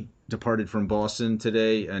Peavy, departed from Boston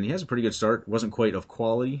today, and he has a pretty good start. Wasn't quite of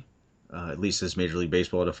quality. At least as Major League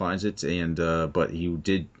Baseball defines it, and but he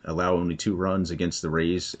did allow only 2 runs against the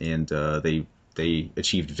Rays, and they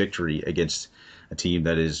achieved victory against a team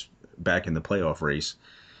that is back in the playoff race.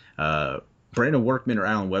 Brandon Workman or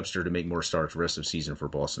Alan Webster to make more starts rest of season for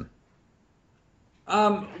Boston?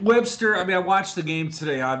 Webster, I watched the game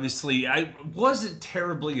today, obviously. I wasn't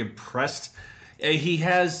terribly impressed. You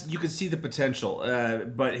can see the potential,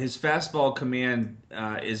 but his fastball command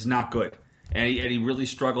is not good. And he really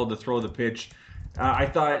struggled to throw the pitch. I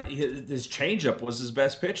thought his changeup was his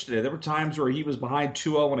best pitch today. There were times where he was behind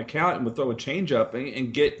 2-0 on a count and would throw a changeup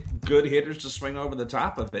and get good hitters to swing over the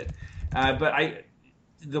top of it. But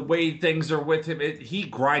the way things are with him, he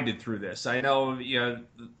grinded through this. I know, the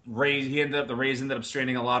Rays ended up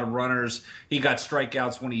straining a lot of runners. He got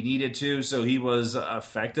strikeouts when he needed to, so he was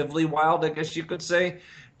effectively wild, I guess you could say.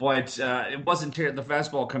 But it wasn't the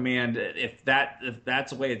fastball command. If that's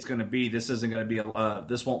the way it's going to be, this isn't going to be.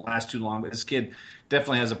 This won't last too long. But this kid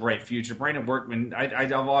definitely has a bright future. Brandon Workman,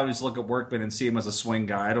 I've always look at Workman and see him as a swing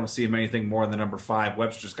guy. I don't see him anything more than number 5.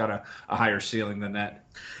 Webster's got a higher ceiling than that.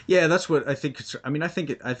 Yeah, that's what I think.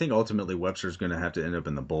 I think ultimately Webster's going to have to end up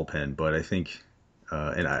in the bullpen. But I think,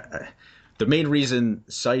 the main reason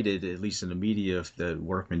cited, at least in the media, that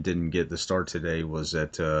Workman didn't get the start today was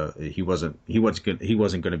that he wasn't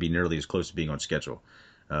going to be nearly as close to being on schedule.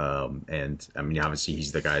 And obviously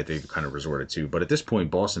he's the guy they've kind of resorted to. But at this point,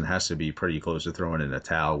 Boston has to be pretty close to throwing in a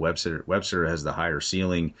towel. Webster has the higher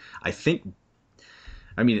ceiling.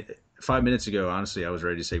 5 minutes ago, honestly, I was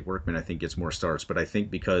ready to say Workman, I think, gets more starts. But I think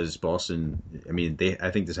because Boston, I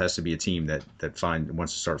think this has to be a team that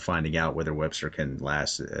wants to start finding out whether Webster can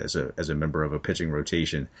last as a member of a pitching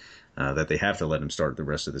rotation, that they have to let him start the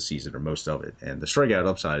rest of the season or most of it. And the strikeout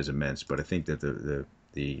upside is immense, but I think that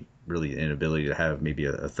the really inability to have maybe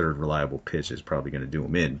a third reliable pitch is probably going to do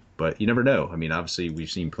him in. But you never know. Obviously, we've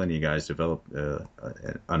seen plenty of guys develop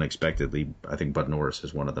unexpectedly. I think Bud Norris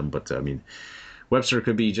is one of them. But, Webster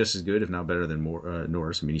could be just as good, if not better than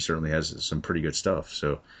Norris. He certainly has some pretty good stuff.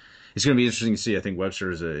 So it's going to be interesting to see. I think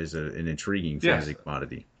Webster is an intriguing fantasy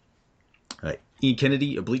commodity. Ian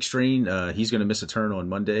Kennedy, oblique strain. He's going to miss a turn on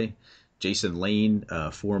Monday. Jason Lane,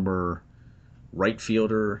 former right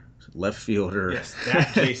fielder, left fielder. Yes,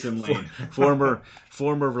 that Jason Lane.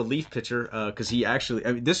 former relief pitcher, because he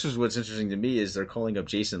actually, this is what's interesting to me is they're calling up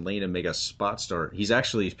Jason Lane to make a spot start. He's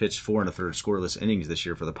actually pitched 4 1/3 scoreless innings this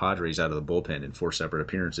year for the Padres out of the bullpen in 4 separate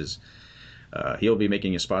appearances. He'll be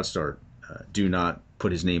making a spot start. Do not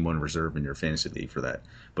put his name on reserve in your fantasy league for that.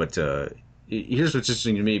 But here's what's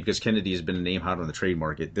interesting to me, because Kennedy has been a name hot on the trade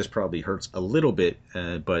market. This probably hurts a little bit,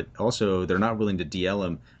 but also they're not willing to DL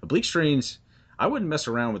him. Oblique strains, I wouldn't mess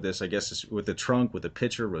around with this, I guess, with the trunk, with the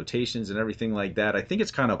pitcher, rotations, and everything like that. I think it's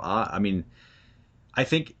kind of odd. I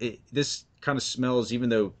think this kind of smells, even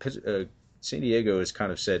though San Diego has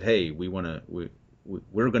kind of said, hey, we're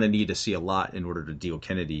going to need to see a lot in order to deal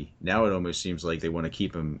Kennedy. Now it almost seems like they want to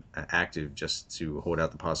keep him active just to hold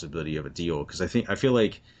out the possibility of a deal. Because I feel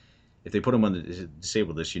like if they put him on the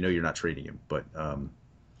disabled list, you're not trading him. But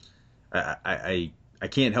I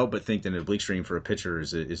can't help but think that an oblique strain for a pitcher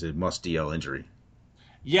is a must DL injury.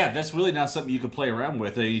 Yeah, that's really not something you could play around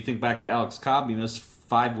with. You think back to Alex Cobb, he missed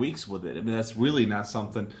 5 weeks with it. That's really not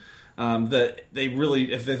something that they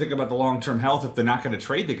really, if they think about the long-term health, if they're not going to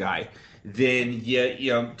trade the guy, then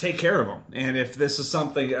you take care of him. And if this is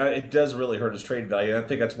something, it does really hurt his trade value. I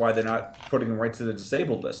think that's why they're not putting him right to the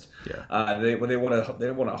disabled list. Yeah. They want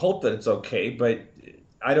to hope that it's okay, but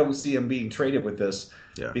I don't see him being traded with this.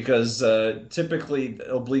 Yeah. Because typically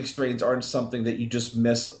oblique strains aren't something that you just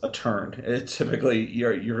miss a turn. Typically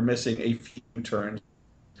you're missing a few turns.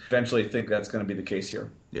 Eventually, I think that's going to be the case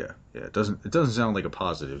here. Yeah. It doesn't sound like a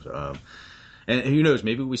positive. And who knows?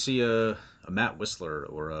 Maybe we see a Matt Whistler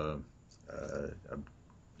or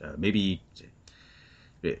maybe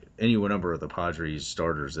any number of the Padres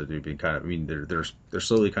starters that have been kind of. I mean, they're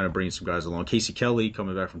slowly kind of bringing some guys along. Casey Kelly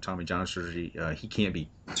coming back from Tommy John surgery. He can't be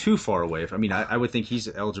too far away. I mean, I would think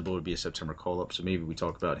he's eligible to be a September call up. So maybe we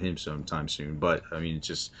talk about him sometime soon. But I mean, it's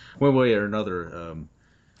just one way or another.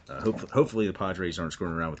 Hopefully the Padres aren't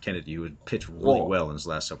screwing around with Kennedy, who would pitch really well in his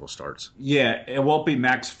last several starts. Yeah, it won't be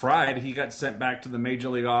Max Fried. He got sent back to the major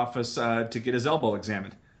league office to get his elbow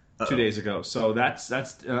examined 2 days ago. So that's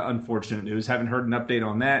unfortunate news. Haven't heard an update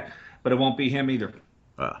on that, but it won't be him either.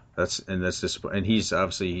 That's disappointing. And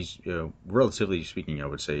he's relatively speaking, I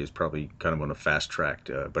would say, is probably kind of on a fast track.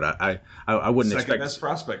 But I wouldn't expect second best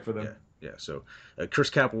prospect for them. Yeah. So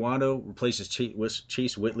Chris Capuano replaces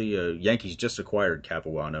Chase Whitley. Yankees just acquired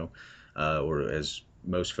Capuano, or as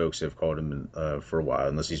most folks have called him for a while,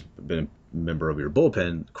 unless he's been a member of your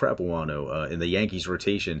bullpen, Capuano in the Yankees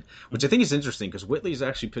rotation, which I think is interesting because Whitley's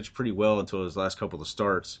actually pitched pretty well until his last couple of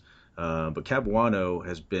starts. But Capuano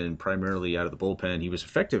has been primarily out of the bullpen. He was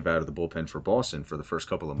effective out of the bullpen for Boston for the first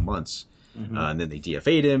couple of months. And then they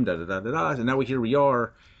DFA'd him, and now here we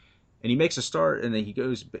are. And he makes a start, and then he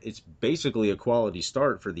goes. It's basically a quality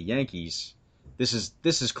start for the Yankees. This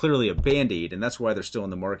is clearly a Band-Aid, and that's why they're still in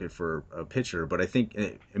the market for a pitcher. But I think,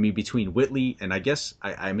 between Whitley and I guess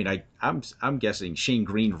I'm guessing Shane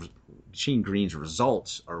Green's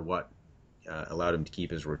results are what allowed him to keep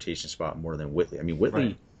his rotation spot more than Whitley. I mean,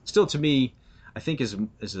 Whitley still, to me, I think is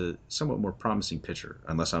a somewhat more promising pitcher,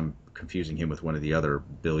 unless I'm confusing him with one of the other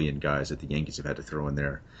billion guys that the Yankees have had to throw in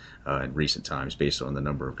there in recent times, based on the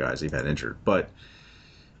number of guys they've had injured. But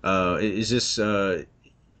is this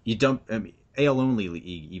you dump? I mean, AL only league,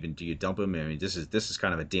 even do you dump him? I mean, this is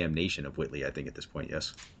kind of a damnation of Whitley, I think, at this point.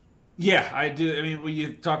 Yes. Yeah, I do. I mean, when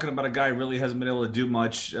you're talking about a guy who really hasn't been able to do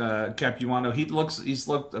much, Capuano, he's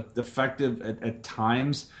looked effective at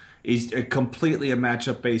times. He's completely a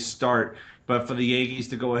matchup-based start. But for the Yankees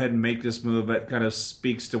to go ahead and make this move, that kind of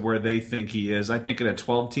speaks to where they think he is. I think in a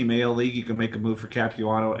 12-team AL league, you can make a move for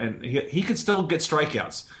Capuano, and he could still get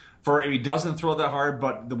strikeouts. He doesn't throw that hard,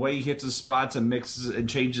 but the way he hits his spots and mixes and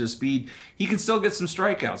changes his speed, he can still get some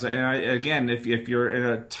strikeouts. And again, if you're in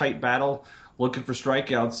a tight battle looking for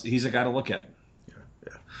strikeouts, he's a guy to look at.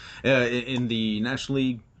 In the National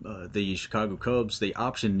League, the Chicago Cubs, they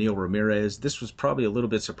optioned Neil Ramirez. This was probably a little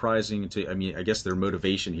bit surprising I guess their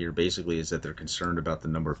motivation here basically is that they're concerned about the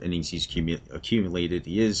number of innings he's accumulated.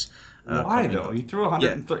 He is. Why though? He threw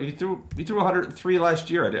 103. He threw 103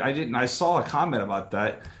 last year. I saw a comment about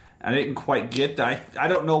that. I didn't quite get that. I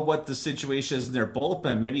don't know what the situation is in their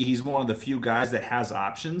bullpen. Maybe he's one of the few guys that has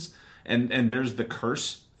options, and there's the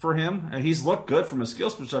curse for him. And he's looked good from a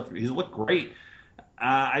skills perspective. He's looked great.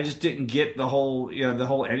 I just didn't get the whole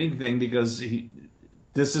inning thing because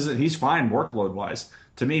he's fine workload wise.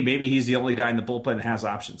 To me, maybe he's the only guy in the bullpen that has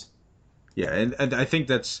options. Yeah, and I think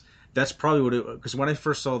that's probably what it, because when I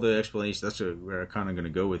first saw the explanation, that's where I'm kind of going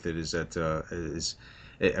to go with it. Is that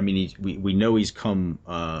we know he's come.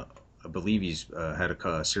 I believe he's had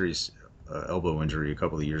a serious elbow injury a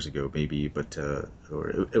couple of years ago, maybe, but or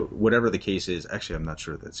whatever the case is. Actually, I'm not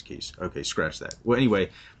sure that's the case. Okay, scratch that. Well, anyway,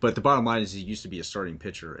 but the bottom line is he used to be a starting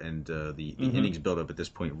pitcher, and the innings buildup at this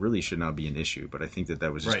point really should not be an issue. But I think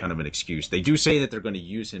that was just kind of an excuse. They do say that they're going to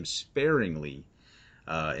use him sparingly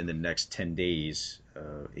in the next 10 days.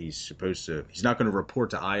 He's not going to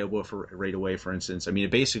report to Iowa right away, for instance. I mean,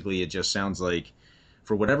 it just sounds like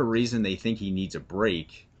for whatever reason they think he needs a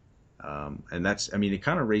break. And it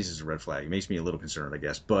kind of raises a red flag. It makes me a little concerned, I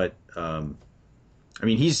guess. But,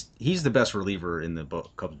 he's the best reliever in the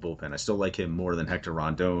Cubs bullpen. I still like him more than Hector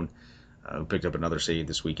Rondon, who picked up another save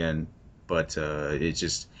this weekend. But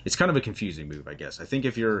it's kind of a confusing move, I guess. I think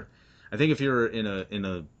if you're in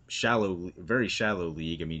a very shallow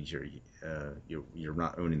league, I mean, you're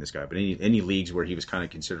not owning this guy. But any leagues where he was kind of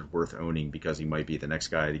considered worth owning because he might be the next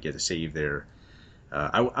guy to get a save there.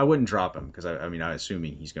 I wouldn't drop him because I'm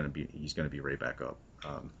assuming he's going to be right back up.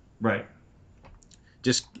 Right.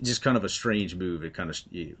 Just kind of a strange move. It kind of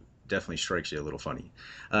definitely strikes you a little funny.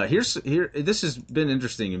 This has been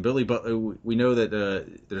interesting, and Billy. But we know that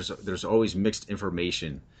there's always mixed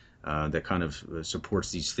information that kind of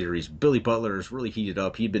supports these theories. Billy Butler is really heated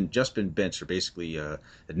up. He'd just been benched, or basically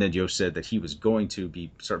Ned Yost said that he was going to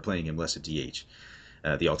start playing him less at DH.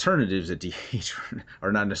 The alternatives at DH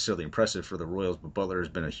are not necessarily impressive for the Royals, but Butler has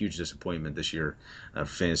been a huge disappointment this year for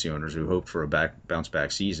fantasy owners who hoped for a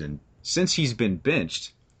bounce-back season. Since he's been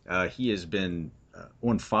benched, he has been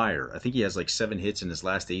on fire. I think he has like 7 hits in his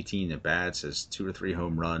last 18 at bats, has 2 or 3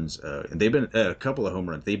 home runs, and they've been a couple of home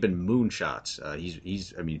runs. They've been moonshots.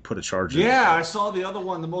 He's put a charge. Yeah, I saw the other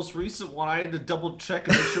one, the most recent one. I had to double check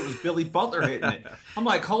and make sure it was Billy Butler hitting it. I'm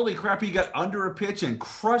like, holy crap! He got under a pitch and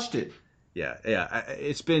crushed it. Yeah.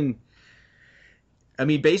 It's been.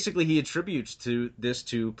 Basically, he attributes this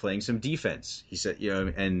to playing some defense. He said,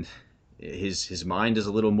 and his mind is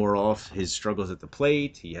a little more off. His struggles at the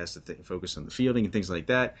plate. He has to focus on the fielding and things like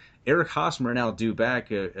that. Eric Hosmer now due back.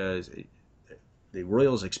 The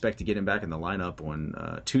Royals expect to get him back in the lineup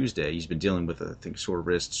on Tuesday. He's been dealing with sore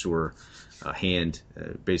wrist, sore hand,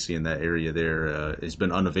 basically in that area there. Has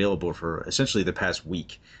been unavailable for essentially the past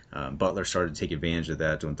week. Butler started to take advantage of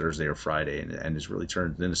that on Thursday or Friday, and has really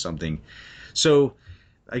turned into something. So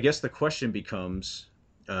I guess the question becomes,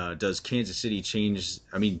 does Kansas City change?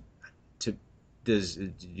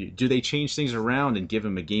 Do they change things around and give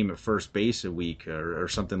him a game at first base a week or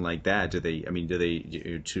something like that? Do they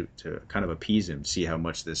to kind of appease him, see how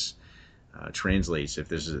much this translates, if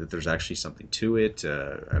there's actually something to it?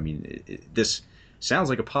 This sounds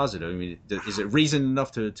like a positive. Is it reason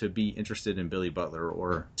enough to be interested in Billy Butler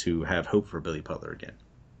or to have hope for Billy Butler again?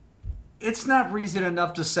 It's not reason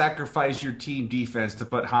enough to sacrifice your team defense to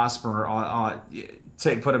put Hosmer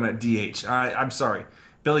put him at DH. I'm sorry.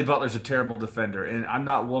 Billy Butler's a terrible defender, and I'm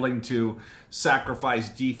not willing to sacrifice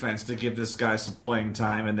defense to give this guy some playing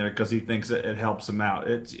time in there because he thinks it helps him out.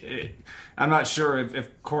 I'm not sure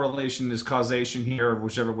if correlation is causation here, or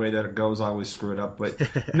whichever way that it goes. I always screw it up, but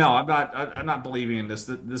no, I'm not believing in this.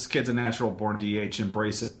 This kid's a natural born DH.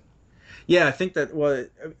 Embrace it. Yeah, I think that. Well,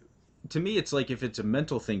 to me, it's like if it's a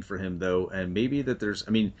mental thing for him though, and maybe that there's.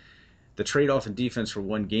 The trade-off in defense for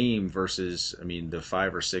one game versus, the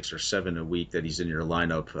 5 or 6 or 7 a week that he's in your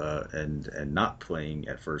lineup and not playing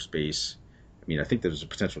at first base. I think there's a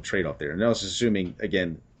potential trade-off there. And I was assuming,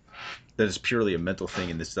 again, that it's purely a mental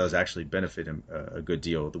thing, and this does actually benefit him a good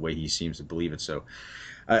deal, the way he seems to believe it. So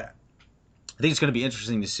I think it's going to be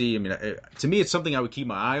interesting to see. To me, it's something I would keep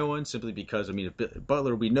my eye on simply because, if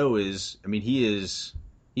Butler, we know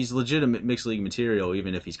he's legitimate mixed league material,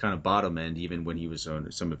 even if he's kind of bottom end, even when he was on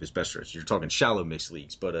some of his best stretches. You're talking shallow mixed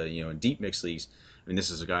leagues, but in deep mixed leagues, this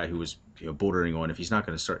is a guy who was bordering on if he's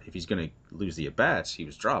going to lose the at bats, he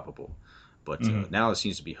was droppable. But now it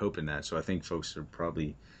seems to be hope in that. So I think folks are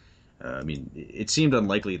probably. It seemed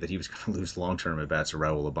unlikely that he was going to lose long-term at-bats to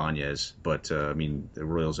Raul Ibanez, but, the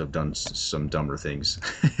Royals have done some dumber things.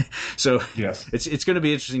 So yes, it's going to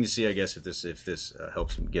be interesting to see, I guess, if this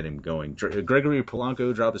helps him get him going. Gregory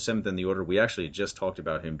Polanco dropped the 7th in the order. We actually just talked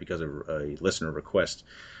about him because of a listener request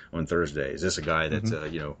on Thursday. Is this a guy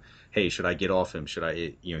that, hey, should I get off him? Should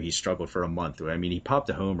I, he struggled for a month. He popped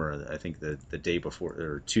a homer, I think, the day before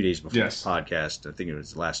or 2 days before the podcast. I think it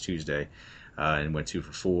was last Tuesday. And went 2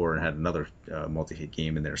 for 4 and had another multi-hit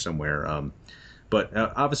game in there somewhere. But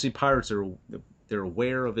obviously, Pirates they're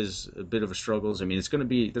aware of his a bit of his struggles. There's going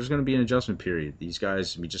to be an adjustment period. These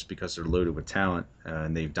guys, just because they're loaded with talent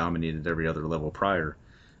and they've dominated every other level prior,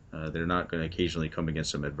 they're not going to occasionally come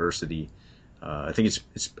against some adversity. I think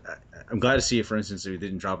I'm glad to see it. For instance, they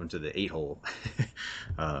didn't drop him to the 8-hole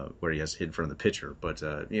where he has to hit in front of the pitcher. But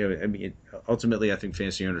ultimately, I think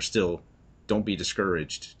fantasy owners still don't be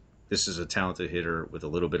discouraged. This is a talented hitter with a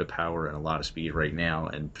little bit of power and a lot of speed right now,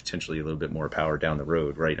 and potentially a little bit more power down the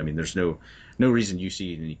road, right? There's no reason you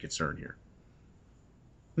see any concern here.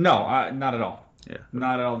 No, not at all. Yeah,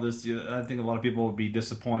 not at all. I think a lot of people would be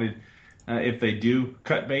disappointed if they do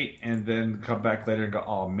cut bait and then come back later and go,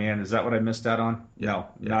 "Oh man, is that what I missed out on?" No,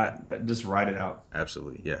 not just ride it out.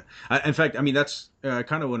 Absolutely, yeah. In fact, that's I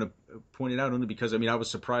kind of want to point it out only because I was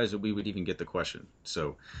surprised that we would even get the question.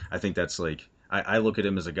 So I think that's like. I look at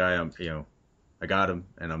him as a guy. I got him,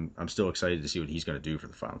 and I'm still excited to see what he's going to do for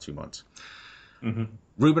the final 2 months. Mm-hmm.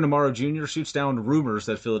 Ruben Amaro Jr. shoots down rumors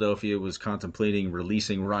that Philadelphia was contemplating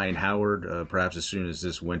releasing Ryan Howard, perhaps as soon as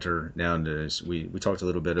this winter. Now, we talked a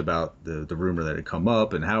little bit about the rumor that had come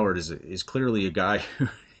up, and Howard is clearly a guy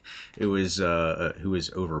who is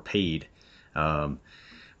overpaid.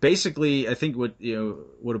 Basically, I think what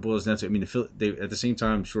it boils down to. They at the same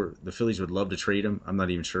time, sure, the Phillies would love to trade him. I'm not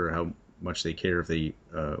even sure how much they care if they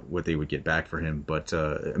what they would get back for him. But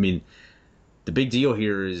the big deal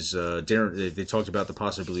here is Darren. They talked about the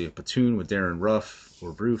possibility of platoon with Darren Ruff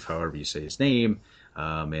or Roof, however you say his name.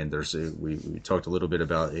 And we talked a little bit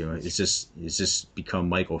about, is this become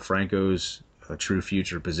Michael Franco's true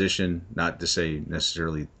future position? Not to say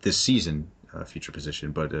necessarily this season future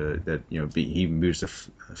position, but that he moves to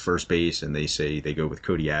first base, and they say they go with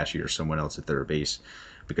Cody Ashley or someone else at third base,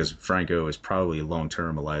 because Franco is probably long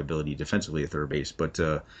term a liability defensively at third base. But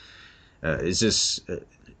is this?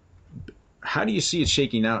 How do you see it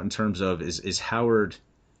shaking out in terms of is Howard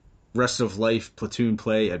rest of life platoon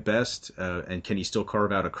play at best, and can he still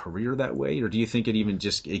carve out a career that way, or do you think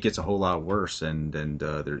it gets a whole lot worse, and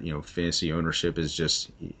fantasy ownership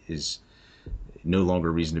is no longer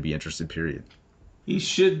a reason to be interested, period? He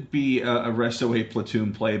should be a rest away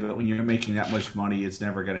platoon play, but when you're making that much money, it's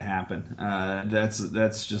never going to happen.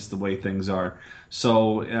 That's just the way things are.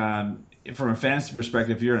 So from a fantasy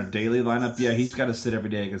perspective, if you're in a daily lineup, yeah, he's got to sit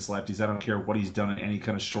every day against lefties. I don't care what he's done in any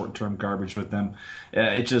kind of short-term garbage with them.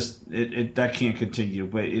 That can't continue.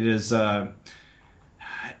 But it is.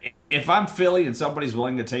 If I'm Philly and somebody's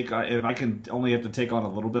willing to if I can only have to take on a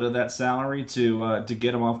little bit of that salary to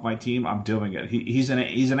get him off my team, I'm doing it. He's an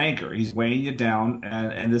anchor. He's weighing you down,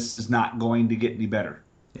 and this is not going to get any better.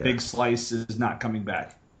 Yeah. Big Slice is not coming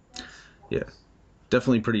back. Yeah,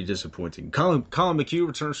 definitely pretty disappointing. Colin McHugh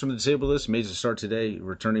returns from the disabled list, made his start today,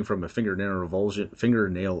 returning from a fingernail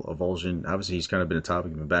avulsion. Obviously, he's kind of been a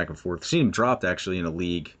topic of back and forth. Seen him dropped actually in a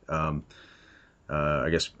league. I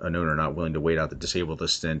guess an owner not willing to wait out the disabled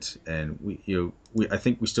list stint, and I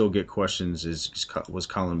think we still get questions: was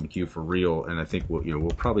Colin McHugh for real? And I think we'll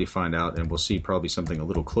probably find out, and we'll see probably something a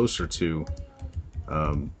little closer to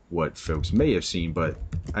what folks may have seen. But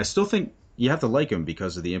I still think you have to like him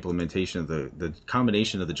because of the implementation of the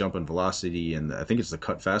combination of the jump and velocity, and I think it's the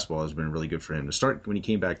cut fastball has been really good for him to start when he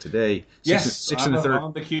came back today. Six in the third. I'm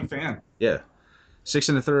a McHugh fan. Yeah. 6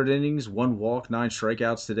 in the third innings, 1 walk, 9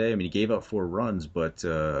 strikeouts today. I mean, he gave up 4 runs, but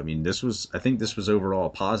I think this was overall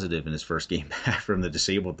positive in his first game back from the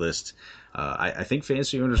disabled list. I think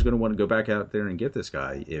fantasy owners are going to want to go back out there and get this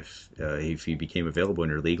guy if he became available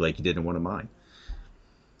in your league like he did in one of mine.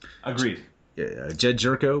 Agreed. Jed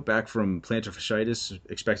Jerko back from plantar fasciitis,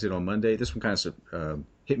 expected on Monday. This one kind of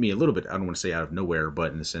hit me a little bit. I don't want to say out of nowhere,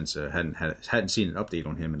 but in the sense hadn't seen an update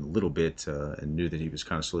on him in a little bit, and knew that he was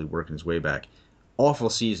kind of slowly working his way back. Awful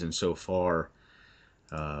season so far.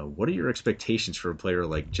 What are your expectations for a player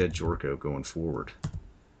like Jed Jerko going forward?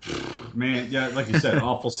 Man, yeah, like you said,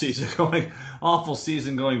 awful season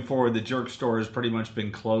going forward. The Jerk store has pretty much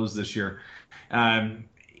been closed this year.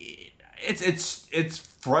 It's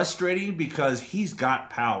frustrating because he's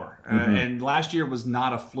got power, and last year was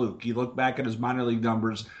not a fluke. You look back at his minor league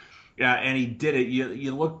numbers, and he did it.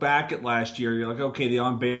 You look back at last year, you're like, okay, the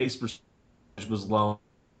on base percentage was low.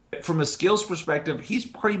 From a skills perspective, he's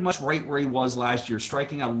pretty much right where he was last year,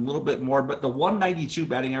 striking out a little bit more. But the 192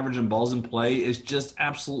 batting average and balls in play is just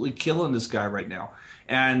absolutely killing this guy right now.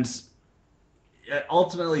 And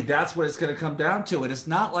ultimately, that's what it's going to come down to. And it's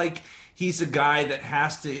not like he's a guy that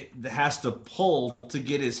has to pull to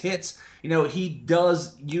get his hits. He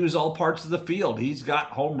does use all parts of the field. He's got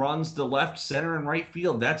home runs to left, center, and right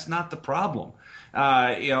field. That's not the problem.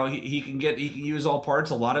 He can use all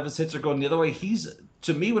parts. A lot of his hits are going the other way.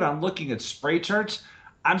 To me, when I'm looking at spray charts,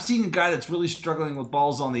 I'm seeing a guy that's really struggling with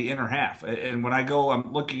balls on the inner half. And when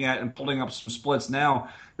I'm looking at and pulling up some splits now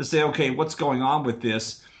to say, okay, what's going on with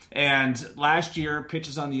this? And last year,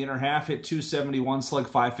 pitches on the inner half hit 271, slug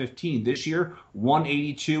 515. This year,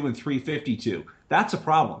 182 and 352. That's a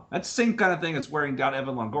problem. That's the same kind of thing that's wearing down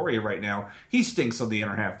Evan Longoria right now. He stinks on the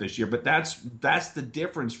inner half this year, but that's the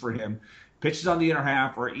difference for him. Pitches on the inner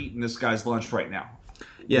half are eating this guy's lunch right now.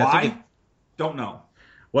 Yeah, why? Don't know.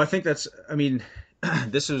 Well, I think this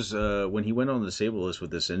is when he went on the disabled list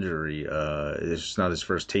with this injury. It's not his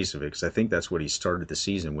first taste of it, because I think that's what he started the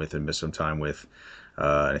season with and missed some time with.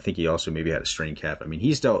 I think he also maybe had a strain cap. I mean,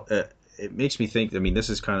 he's dealt. It makes me think. I mean, this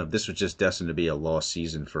was just destined to be a lost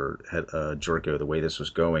season for Jerko the way this was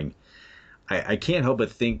going. I can't help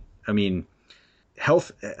but think. I mean,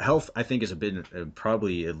 health I think has been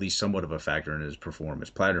probably at least somewhat of a factor in his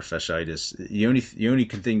performance. Plantar fasciitis. The only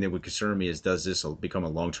thing that would concern me is, does this become a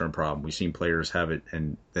long-term problem? We've seen players have it,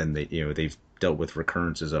 and then they've dealt with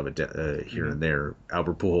recurrences of it here and there.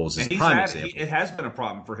 Albert Pujols is a prime example. It has been a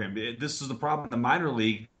problem for him. This is the problem in the minor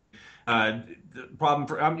league. The problem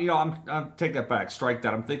for I'm take that back. Strike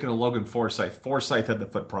that. I'm thinking of Logan Forsythe. Forsythe had the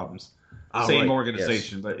foot problems. Same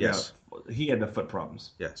organization, yes. But yes. He had the foot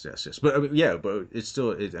problems. Yes. But but it's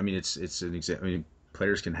still. It's an example. I mean,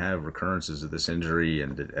 players can have recurrences of this injury,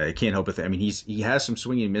 and I can't help but he has some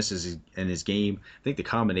swinging misses in his game. I think the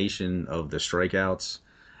combination of the strikeouts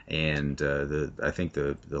and I think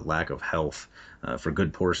the lack of health for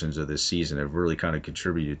good portions of this season have really kind of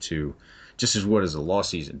contributed to just as what is a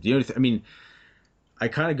lost season. The only I mean, I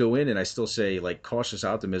kind of go in and I still say like cautious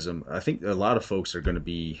optimism. I think a lot of folks are going to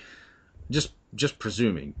be just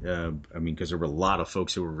presuming. I mean, because there were a lot of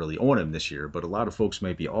folks who were really on him this year, but a lot of folks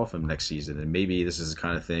might be off him next season, and maybe this is the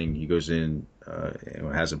kind of thing he goes in,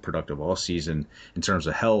 hasn't productive all season in terms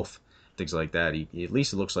of health, things like that. He at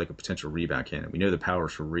least it looks like a potential rebound candidate. We know the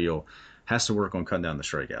power's for real. Has to work on cutting down the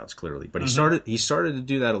strikeouts clearly, but he started to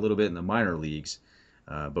do that a little bit in the minor leagues.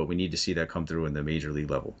 But we need to see that come through in the major league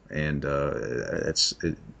level, and I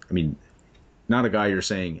mean, not a guy you're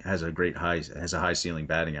saying has a high ceiling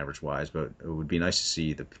batting average wise, but it would be nice to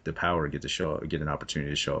see the power get an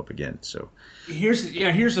opportunity to show up again. So here's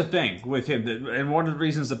the thing with him, and one of the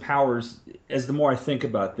reasons the powers, as the more I think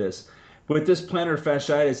about this, with this plantar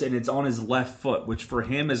fasciitis, and it's on his left foot, which for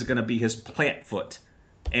him is going to be his plant foot.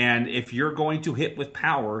 And if you're going to hit with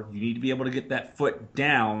power, you need to be able to get that foot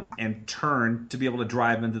down and turn to be able to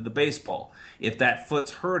drive into the baseball. If that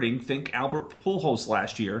foot's hurting, think Albert Pujols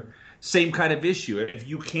last year, same kind of issue. If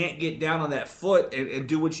you can't get down on that foot and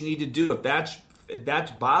do what you need to do, if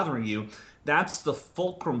that's bothering you, that's the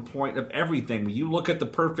fulcrum point of everything. When you look at the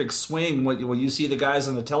perfect swing, when you see the guys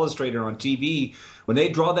on the telestrator on TV, when they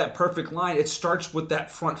draw that perfect line, it starts with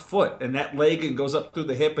that front foot and that leg and goes up through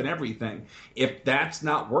the hip and everything. If that's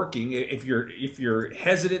not working, if you're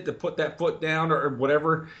hesitant to put that foot down or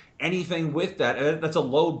whatever, anything with that, that's a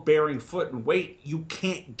load-bearing foot and weight, you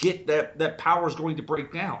can't get that power is going to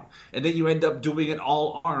break down. And then you end up doing it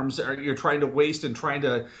all arms, or you're trying to waste and trying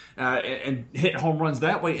to and hit home runs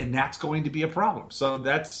that way, and that's going to be a problem. So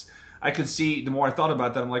I could see, the more I thought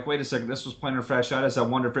about that, I'm like, wait a second, this was plantar fasciitis. I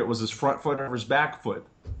wonder if it was his front foot or his back foot.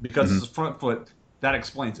 Because it's his front foot, that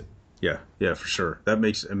explains it. Yeah, for sure. It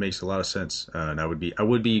makes a lot of sense. And I would be a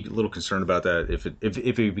little concerned about that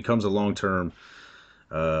if it becomes a long-term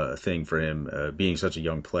thing for him, being such a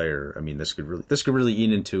young player. I mean, this could really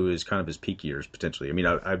eat into his peak years potentially. I mean,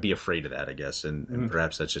 I'd be afraid of that, I guess, and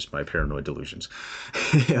perhaps that's just my paranoid delusions.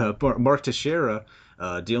 Mark Teixeira,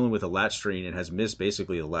 dealing with a lat strain and has missed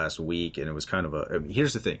basically the last week, and it was kind of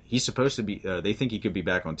here's the thing: he's supposed to be. They think he could be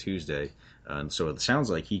back on Tuesday, so it sounds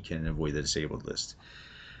like he can avoid the disabled list.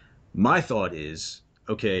 My thought is,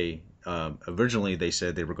 okay. Originally, they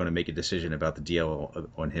said they were going to make a decision about the DL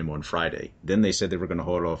on him on Friday. Then they said they were going to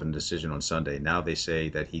hold off on a decision on Sunday. Now they say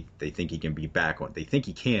that they think he can be back on. They think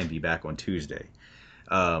he can be back on Tuesday.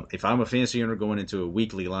 If I'm a fantasy owner going into a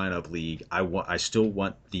weekly lineup league, I still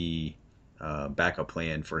want the backup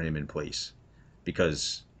plan for him in place,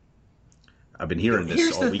 because I've been hearing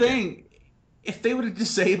this all weekend. Here's the thing: if they would have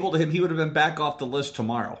disabled him, he would have been back off the list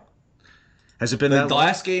tomorrow. Has it been the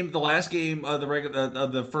last game? The last game of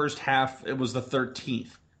the first half, it was the 13th.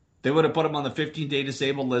 They would have put him on the 15-day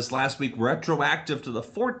disabled list last week, retroactive to the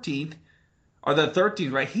 14th or the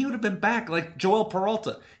 13th, right? He would have been back, like Joel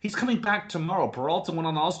Peralta. He's coming back tomorrow. Peralta went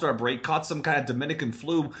on All-Star break, caught some kind of Dominican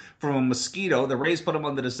flu from a mosquito. The Rays put him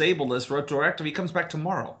on the disabled list, retroactive. He comes back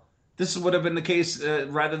tomorrow. This would have been the case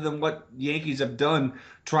rather than what Yankees have done,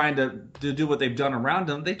 trying to do what they've done around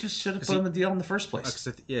him. They just should have put him in the deal in the first place.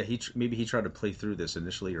 Yeah, maybe he tried to play through this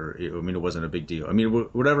initially, or I mean, it wasn't a big deal. I mean,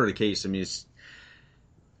 whatever the case, I mean, it's.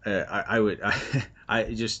 I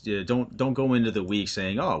just don't go into the week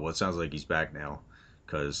saying, oh, well, it sounds like he's back now,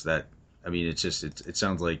 because that. I mean, it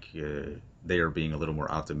sounds like they are being a little more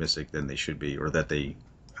optimistic than they should be, or that they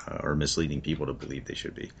are misleading people to believe they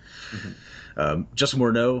should be. Justin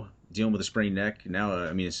Morneau, dealing with a sprained neck. Now,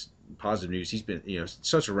 I mean, it's positive news. He's been,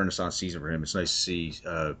 such a renaissance season for him. It's nice to see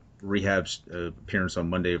rehab's appearance on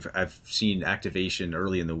Monday. I've seen activation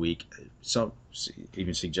early in the week. Some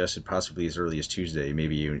even suggested possibly as early as Tuesday,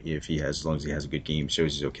 maybe if he has, as long as he has a good game,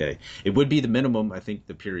 shows he's okay. It would be the minimum, I think,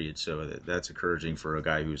 the period. So that's encouraging for a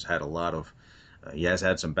guy who's had a lot of. He has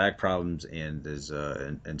had some back problems, and is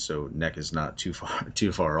and so neck is not too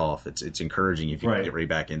far off. It's encouraging if you can get right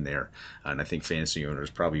back in there, and I think fantasy owners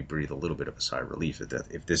probably breathe a little bit of a sigh of relief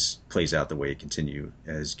if this plays out the way it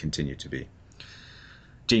has continued to be.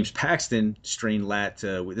 James Paxton, strained lat.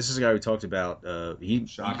 This is a guy we talked about.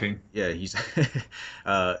 Shocking. Yeah, he's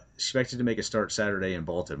expected to make a start Saturday in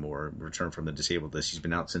Baltimore. Return from the disabled list. He's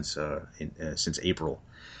been out since April.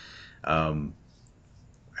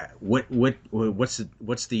 What's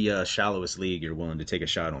the shallowest league you're willing to take a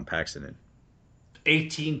shot on Paxton in?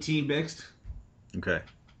 18-team mixed. Okay.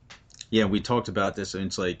 Yeah, we talked about this, and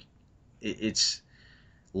it's like it's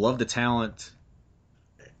love the talent.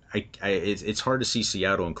 It's hard to see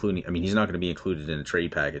Seattle including. I mean, he's not going to be included in a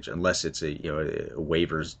trade package unless it's a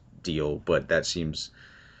waivers deal, but that seems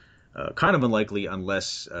kind of unlikely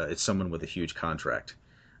unless it's someone with a huge contract.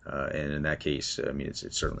 And in that case, I mean,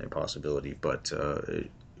 it's certainly a possibility. But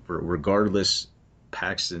regardless,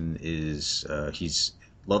 Paxton he's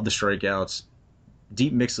loved the strikeouts.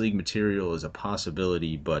 Deep mixed league material is a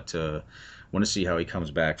possibility, but want to see how he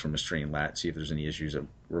comes back from a strained lat, see if there's any issues.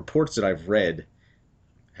 Reports that I've read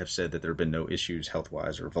have said that there have been no issues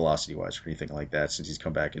health-wise or velocity-wise or anything like that since he's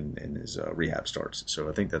come back in his rehab starts. So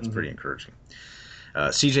I think that's pretty encouraging.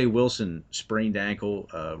 C.J. Wilson, sprained ankle,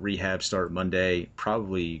 rehab start Monday,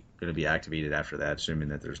 probably going to be activated after that, assuming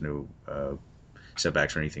that there's no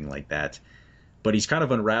setbacks or anything like that. But he's kind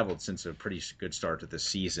of unraveled since a pretty good start to the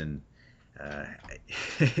season.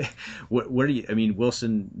 Where do you? I mean,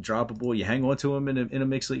 Wilson droppable. You hang on to him in a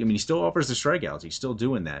mixed league. I mean, he still offers the strikeouts. He's still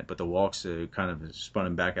doing that, but the walks kind of spun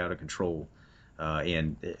him back out of control.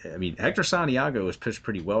 And I mean, Hector Santiago has pitched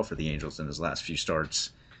pretty well for the Angels in his last few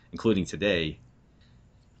starts, including today.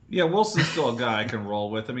 Yeah, Wilson's still a guy I can roll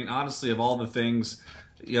with. I mean, honestly, of all the things,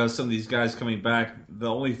 some of these guys coming back, the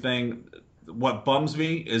only thing what bums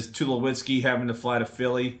me is Tulowitzki having to fly to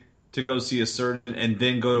Philly to go see a surgeon and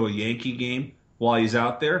then go to a Yankee game while he's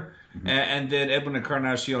out there, and then Edwin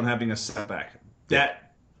Encarnacion having a setback.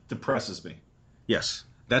 That depresses me. Yes,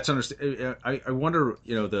 that's understand. I wonder.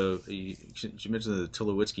 You mentioned the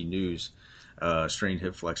Tulowitzki news, strained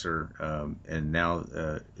hip flexor, and now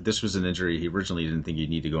this was an injury he originally didn't think he'd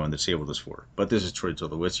need to go on the disabled list for. But this is Troy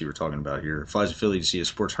Tulowitzki we're talking about here. Flies to Philly to see a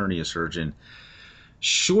sports hernia surgeon.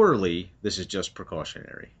 Surely this is just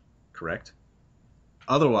precautionary, correct?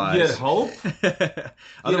 Otherwise, you'd hope.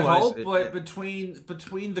 Otherwise, but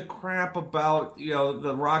between the crap about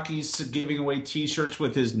the Rockies giving away T-shirts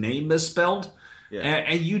with his name misspelled,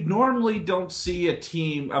 and you normally don't see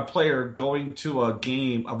a player going to a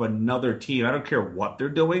game of another team. I don't care what they're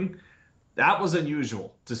doing. That was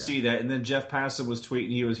unusual to see that. And then Jeff Passan was tweeting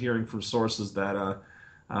he was hearing from sources that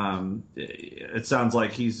it sounds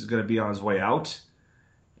like he's going to be on his way out.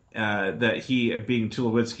 That he, being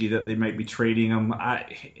Tulowitzki, that they might be trading him.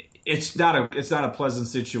 It's not a pleasant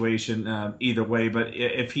situation either way. But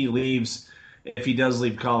if he does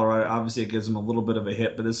leave Colorado, obviously it gives him a little bit of a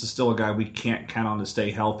hit. But this is still a guy we can't count on to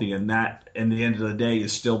stay healthy, and that, in the end of the day,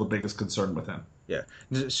 is still the biggest concern with him. Yeah.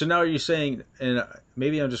 So now are you saying, and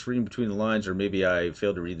maybe I'm just reading between the lines, or maybe I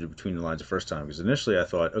failed to read between the lines the first time, because initially I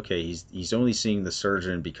thought, okay, he's only seeing the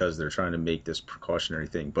surgeon because they're trying to make this precautionary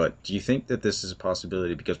thing. But do you think that this is a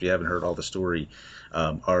possibility, because we haven't heard all the story,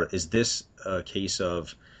 is this a case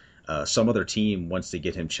of some other team wants to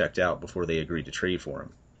get him checked out before they agree to trade for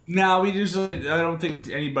him? No, I don't think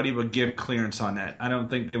anybody would give clearance on that. I don't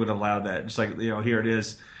think they would allow that. It's like, here it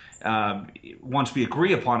is. Once we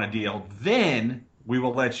agree upon a deal, then we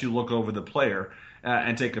will let you look over the player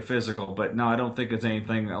and take a physical. But no, I don't think it's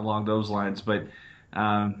anything along those lines. But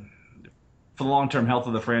for the long-term health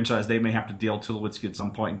of the franchise, they may have to deal Tulowitzki at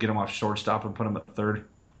some point and get him off shortstop and put him at third.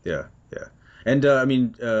 Yeah. And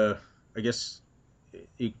I guess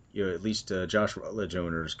at least Josh Rutledge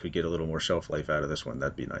owners could get a little more shelf life out of this one.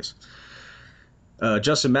 That'd be nice.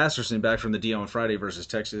 Justin Masterson back from the DL on Friday versus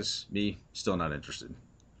Texas. Me, still not interested.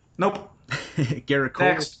 Nope. Garrett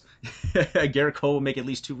Cole will make at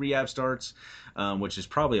least 2 rehab starts, which is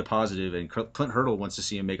probably a positive. And Clint Hurdle wants to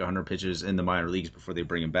see him make 100 pitches in the minor leagues before they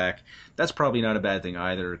bring him back. That's probably not a bad thing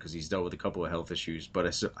either, because he's dealt with a couple of health issues. But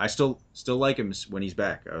I still like him when he's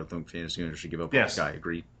back. I don't think fantasy owners should give up on this guy.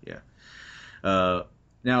 Agreed. Yeah.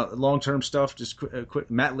 Now, long-term stuff, just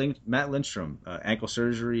quick. Matt Lindstrom, ankle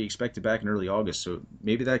surgery expected back in early August, so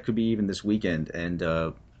maybe that could be even this weekend. And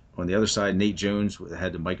on the other side, Nate Jones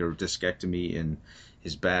had a microdiscectomy in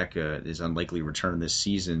his back. His unlikely return this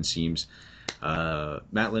season seems.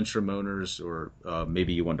 Matt Lindstrom owners, or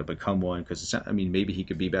maybe you want to become one, because maybe he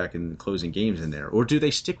could be back in closing games in there. Or do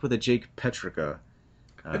they stick with a Jake Petrica?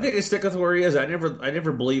 I think they stick with where he is. I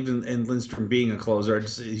never believed in Lindstrom being a closer.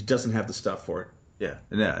 He doesn't have the stuff for it. Yeah,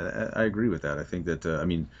 I agree with that. I think that,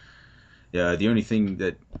 the only thing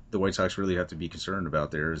that the White Sox really have to be concerned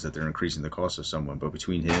about there is that they're increasing the cost of someone. But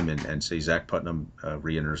between him and say, Zach Putnam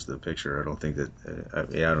re-enters the picture, I don't think that,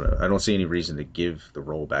 I don't see any reason to give the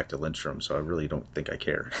role back to Lindstrom, so I really don't think I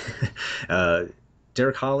care.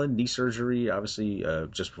 Derek Holland, knee surgery, obviously,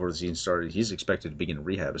 just before the season started. He's expected to begin a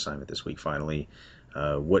rehab assignment this week, finally.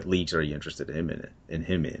 What leagues are you interested in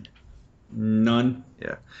him in? None.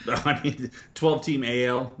 Yeah. 12-team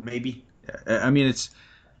AL, maybe. Yeah. It's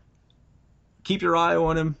keep your eye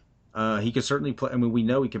on him. He could certainly play. We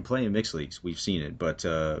know he can play in mixed leagues. We've seen it, but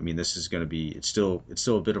this is going to be. It's still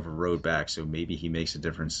a bit of a road back. So maybe he makes a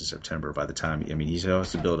difference in September. By the time he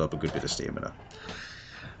has to build up a good bit of stamina.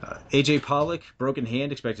 AJ Pollock, broken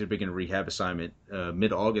hand, expected to begin a rehab assignment.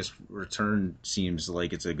 Mid-August return seems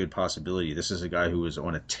like it's a good possibility. This is a guy who was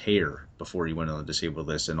on a tear before he went on the disabled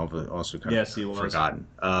list and also kind of forgotten.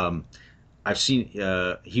 I've seen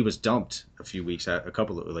he was dumped a few weeks,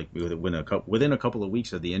 within a couple of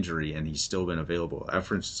weeks of the injury, and he's still been available.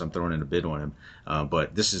 For instance, I'm throwing in a bid on him,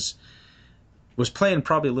 but was playing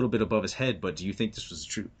probably a little bit above his head. But do you think this was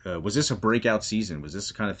true? Was this a breakout season? Was this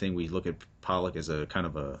the kind of thing we look at Pollock as a kind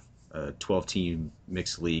of a 12-team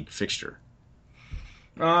mixed league fixture?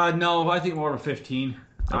 No, I think more of a 15.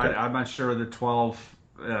 Okay. I'm not sure of the 12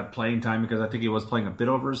 playing time because I think he was playing a bit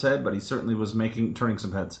over his head, but he certainly was turning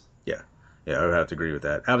some heads. Yeah, I would have to agree with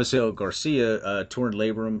that. Avisail Garcia, torn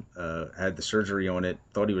labrum, had the surgery on it.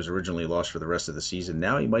 Thought he was originally lost for the rest of the season.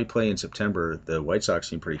 Now he might play in September. The White Sox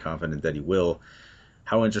seem pretty confident that he will.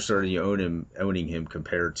 How interested are you owning him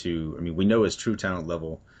compared to? I mean, we know his true talent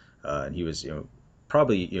level, and he was,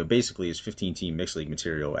 probably, basically his 15-team mixed league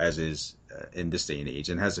material as is in this day and age,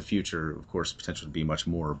 and has a future, of course, potential to be much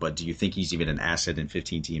more. But do you think he's even an asset in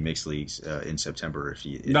 15-team mixed leagues in September if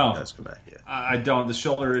he does come back? Yeah, I don't. The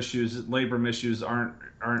shoulder issues, labrum issues aren't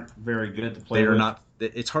very good to play. They're not.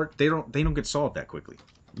 It's hard. They don't get solved that quickly.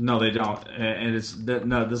 No, they don't. And this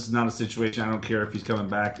is not a situation. I don't care if he's coming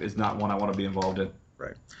back. It's not one I want to be involved in.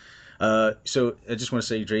 Right. So I just want to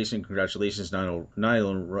say, Jason, congratulations, Nolan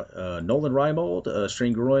Reimold,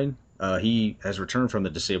 strained groin. He has returned from the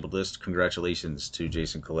disabled list. Congratulations to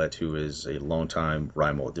Jason Collette, who is a longtime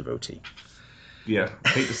Reimold devotee. Yeah, I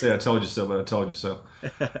hate to say I told you so, but I told you so.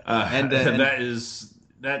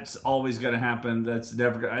 That's always going to happen. That's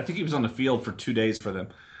never. I think he was on the field for 2 days for them,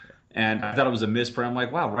 and I thought it was a misprint. I'm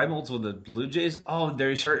like, wow, Reimold's with the Blue Jays. Oh, there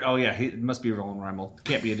he's hurt. Oh yeah, it must be Roland Reimold.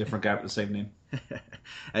 Can't be a different guy with the same name.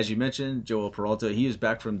 As you mentioned, Joel Peralta, he is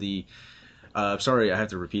back from the. Sorry, I have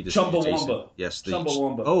to repeat this. Chumbawamba. Yes,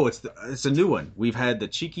 Chumbawamba. Oh, it's a new one. We've had the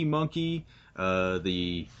Cheeky Monkey, I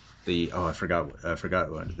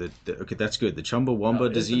forgot one. Okay, that's good. The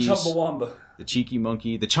Chumbawamba disease. The Chumbawamba. The Cheeky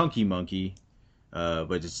Monkey, the Chunky Monkey,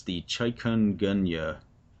 but it's the chikungunya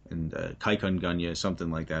and chikungunya,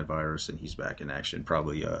 something like that virus, and he's back in action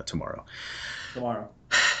probably tomorrow.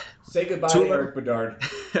 Say goodbye to Eric Bedard.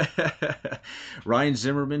 Ryan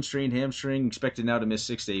Zimmerman, strained hamstring, expected now to miss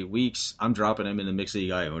 6 to 8 weeks. I'm dropping him in the mixed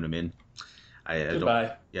league. I own him in.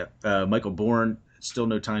 Goodbye. Michael Bourne, still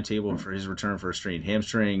no timetable for his return for a strained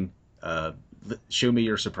hamstring. Show me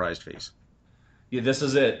your surprised face. Yeah, this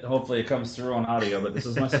is it. Hopefully it comes through on audio, but this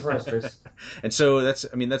is my surprise face. And so that's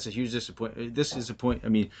a huge disappointment.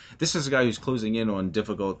 This is a guy who's closing in on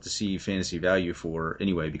difficult to see fantasy value for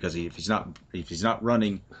anyway, because if he's not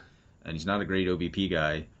running and he's not a great OBP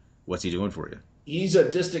guy, what's he doing for you? He's a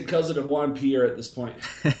distant cousin of Juan Pierre at this point.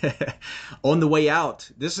 On the way out,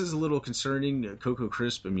 this is a little concerning. Coco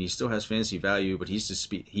Crisp, I mean, he still has fantasy value, but he's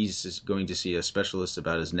just going to see a specialist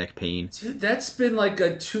about his neck pain. Dude, that's been like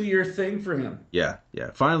a 2-year thing for him. Yeah.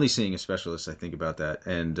 Finally seeing a specialist, I think about that.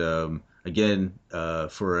 And again,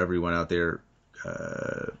 for everyone out there,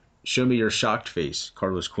 show me your shocked face.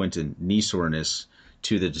 Carlos Quentin, knee soreness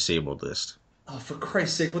to the disabled list. Oh, for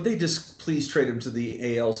Christ's sake, would they just please trade him to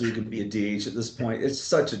the AL so he can be a DH at this point? It's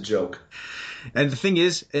such a joke. And the thing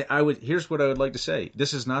is, here's what I would like to say.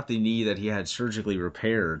 This is not the knee that he had surgically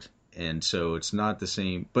repaired, and so it's not the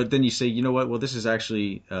same. But then you say, you know what? Well, this is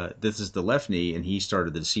actually this is the left knee, and he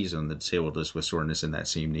started the season on the disabled list with soreness in that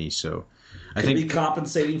same knee. So I think be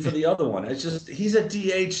compensating for the other one. It's just he's a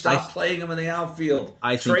DH. Stop playing him in the outfield.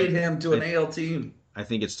 Trade him to an AL team. I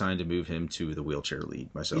think it's time to move him to the wheelchair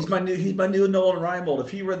league myself. He's my new Nolan Reimold. If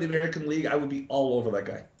he were in the American League, I would be all over that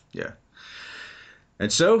guy. Yeah. And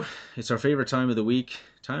so it's our favorite time of the week.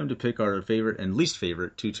 Time to pick our favorite and least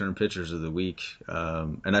favorite two-term pitchers of the week.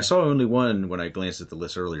 And I saw only one when I glanced at the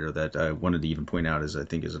list earlier that I wanted to even point out as I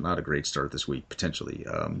think is not a great start this week, potentially.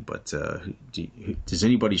 But does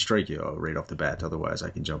anybody strike you right off the bat? Otherwise, I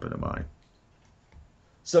can jump into mine.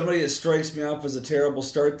 Somebody that strikes me off as a terrible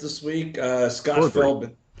start this week, Scott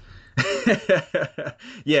Feldman.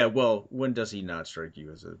 Yeah, well, when does he not strike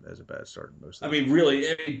you as a bad start? Most of the time?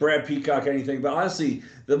 Really, Brad Peacock, anything. But honestly,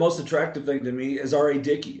 the most attractive thing to me is R.A.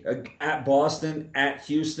 Dickey at Boston, at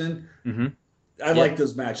Houston. Mm-hmm. I like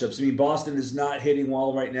those matchups. I mean, Boston is not hitting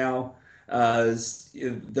well right now.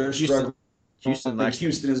 They're struggling.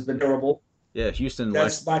 Houston has been terrible. Yeah, Houston.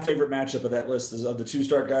 That's my favorite matchup of that list. Is of the two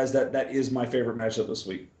start guys. That is my favorite matchup this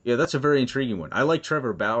week. Yeah, that's a very intriguing one. I like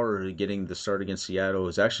Trevor Bauer getting the start against Seattle.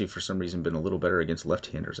 Has actually, for some reason, been a little better against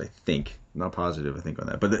left-handers. I think, I'm not positive. I think on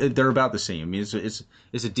that, but they're about the same. I mean, it's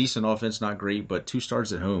a decent offense, not great, but 2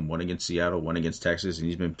 starts at home, one against Seattle, one against Texas, and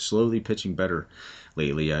he's been slowly pitching better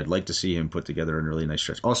lately. I'd like to see him put together a really nice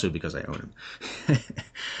stretch. Also because I own him.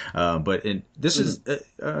 But this is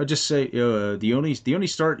just say the only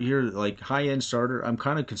start here, like high-end starter, I'm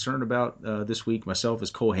kind of concerned about this week myself is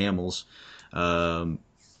Cole Hamels.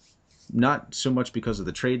 Not so much because of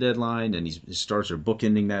the trade deadline and his starts are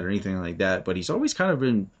bookending that or anything like that, but he's always kind of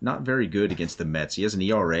been not very good against the Mets. He has an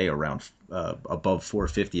ERA around above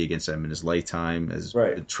 4.50 against them in his lifetime, has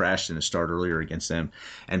been trashed in a start earlier against them.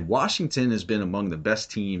 And Washington has been among the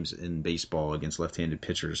best teams in baseball against left-handed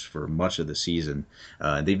pitchers for much of the season.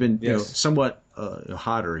 They've been somewhat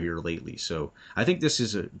hotter here lately. So I think this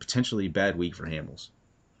is a potentially bad week for Hamels.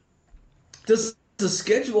 Does the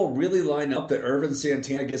schedule really line up that Irvin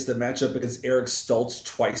Santana gets the matchup against Eric Stoltz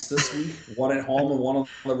twice this week? One at home and one on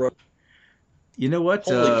the road? You know what?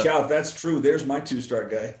 Holy cow, if that's true, there's my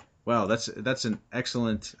 2-start guy. Wow, that's an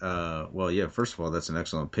excellent. First of all, that's an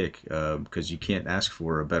excellent pick because you can't ask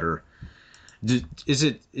for a better. Is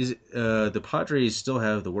it the Padres still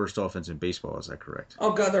have the worst offense in baseball? Is that correct?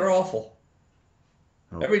 Oh God, they're awful.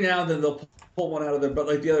 Oh. Every now and then they'll pull one out of there, but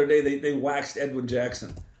like the other day they waxed Edwin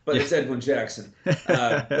Jackson. But it's Edwin Jackson.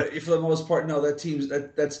 But for the most part, no,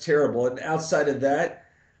 that's terrible. And outside of that,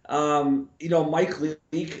 Mike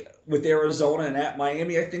Leake with Arizona and at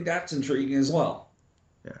Miami, I think that's intriguing as well.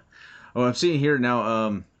 Yeah. Oh, I'm seeing here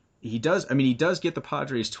now. He does get the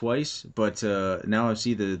Padres twice, but now I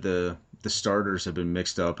see the starters have been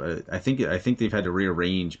mixed up. I think they've had to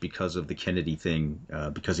rearrange because of the Kennedy thing,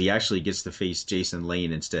 because he actually gets to face Jason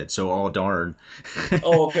Lane instead. So, all darn.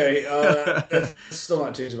 Oh, okay. That's still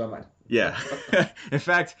not changing my mind. Yeah. In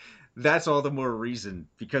fact, that's all the more reason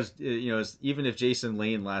because, even if Jason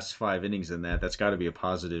Lane lasts 5 innings in that's got to be a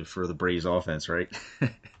positive for the Braves offense, right?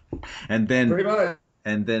 And then, pretty much.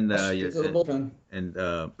 And then,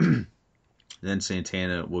 then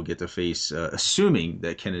Santana will get to face, assuming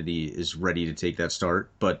that Kennedy is ready to take that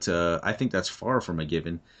start. But I think that's far from a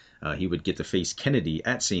given. He would get to face Kennedy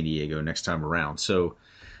at San Diego next time around. So,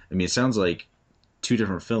 it sounds like 2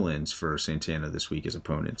 different fill-ins for Santana this week as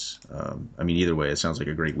opponents. Either way, it sounds like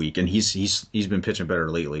a great week. And he's been pitching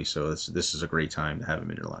better lately, so this is a great time to have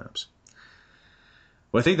him in your lineups.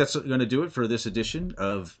 Well, I think that's going to do it for this edition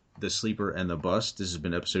of The Sleeper and the Bust. This has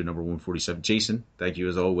been episode number 147. Jason, thank you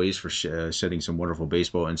as always for shedding some wonderful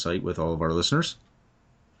baseball insight with all of our listeners.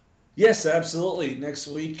 Yes, absolutely. Next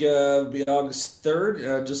week will be August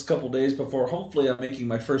 3rd, just a couple days before. Hopefully, I'm making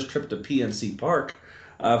my first trip to PNC Park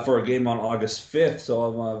for a game on August 5th. So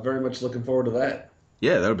I'm very much looking forward to that.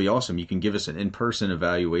 Yeah, that would be awesome. You can give us an in-person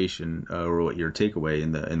evaluation or what your takeaway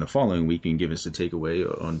in the following week. You can give us a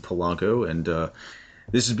takeaway on Polanco and.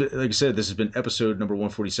 This has been, like I said, this has been episode number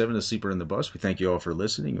 147 of Sleeper and the Bus. We thank you all for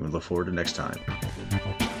listening, and we look forward to next time.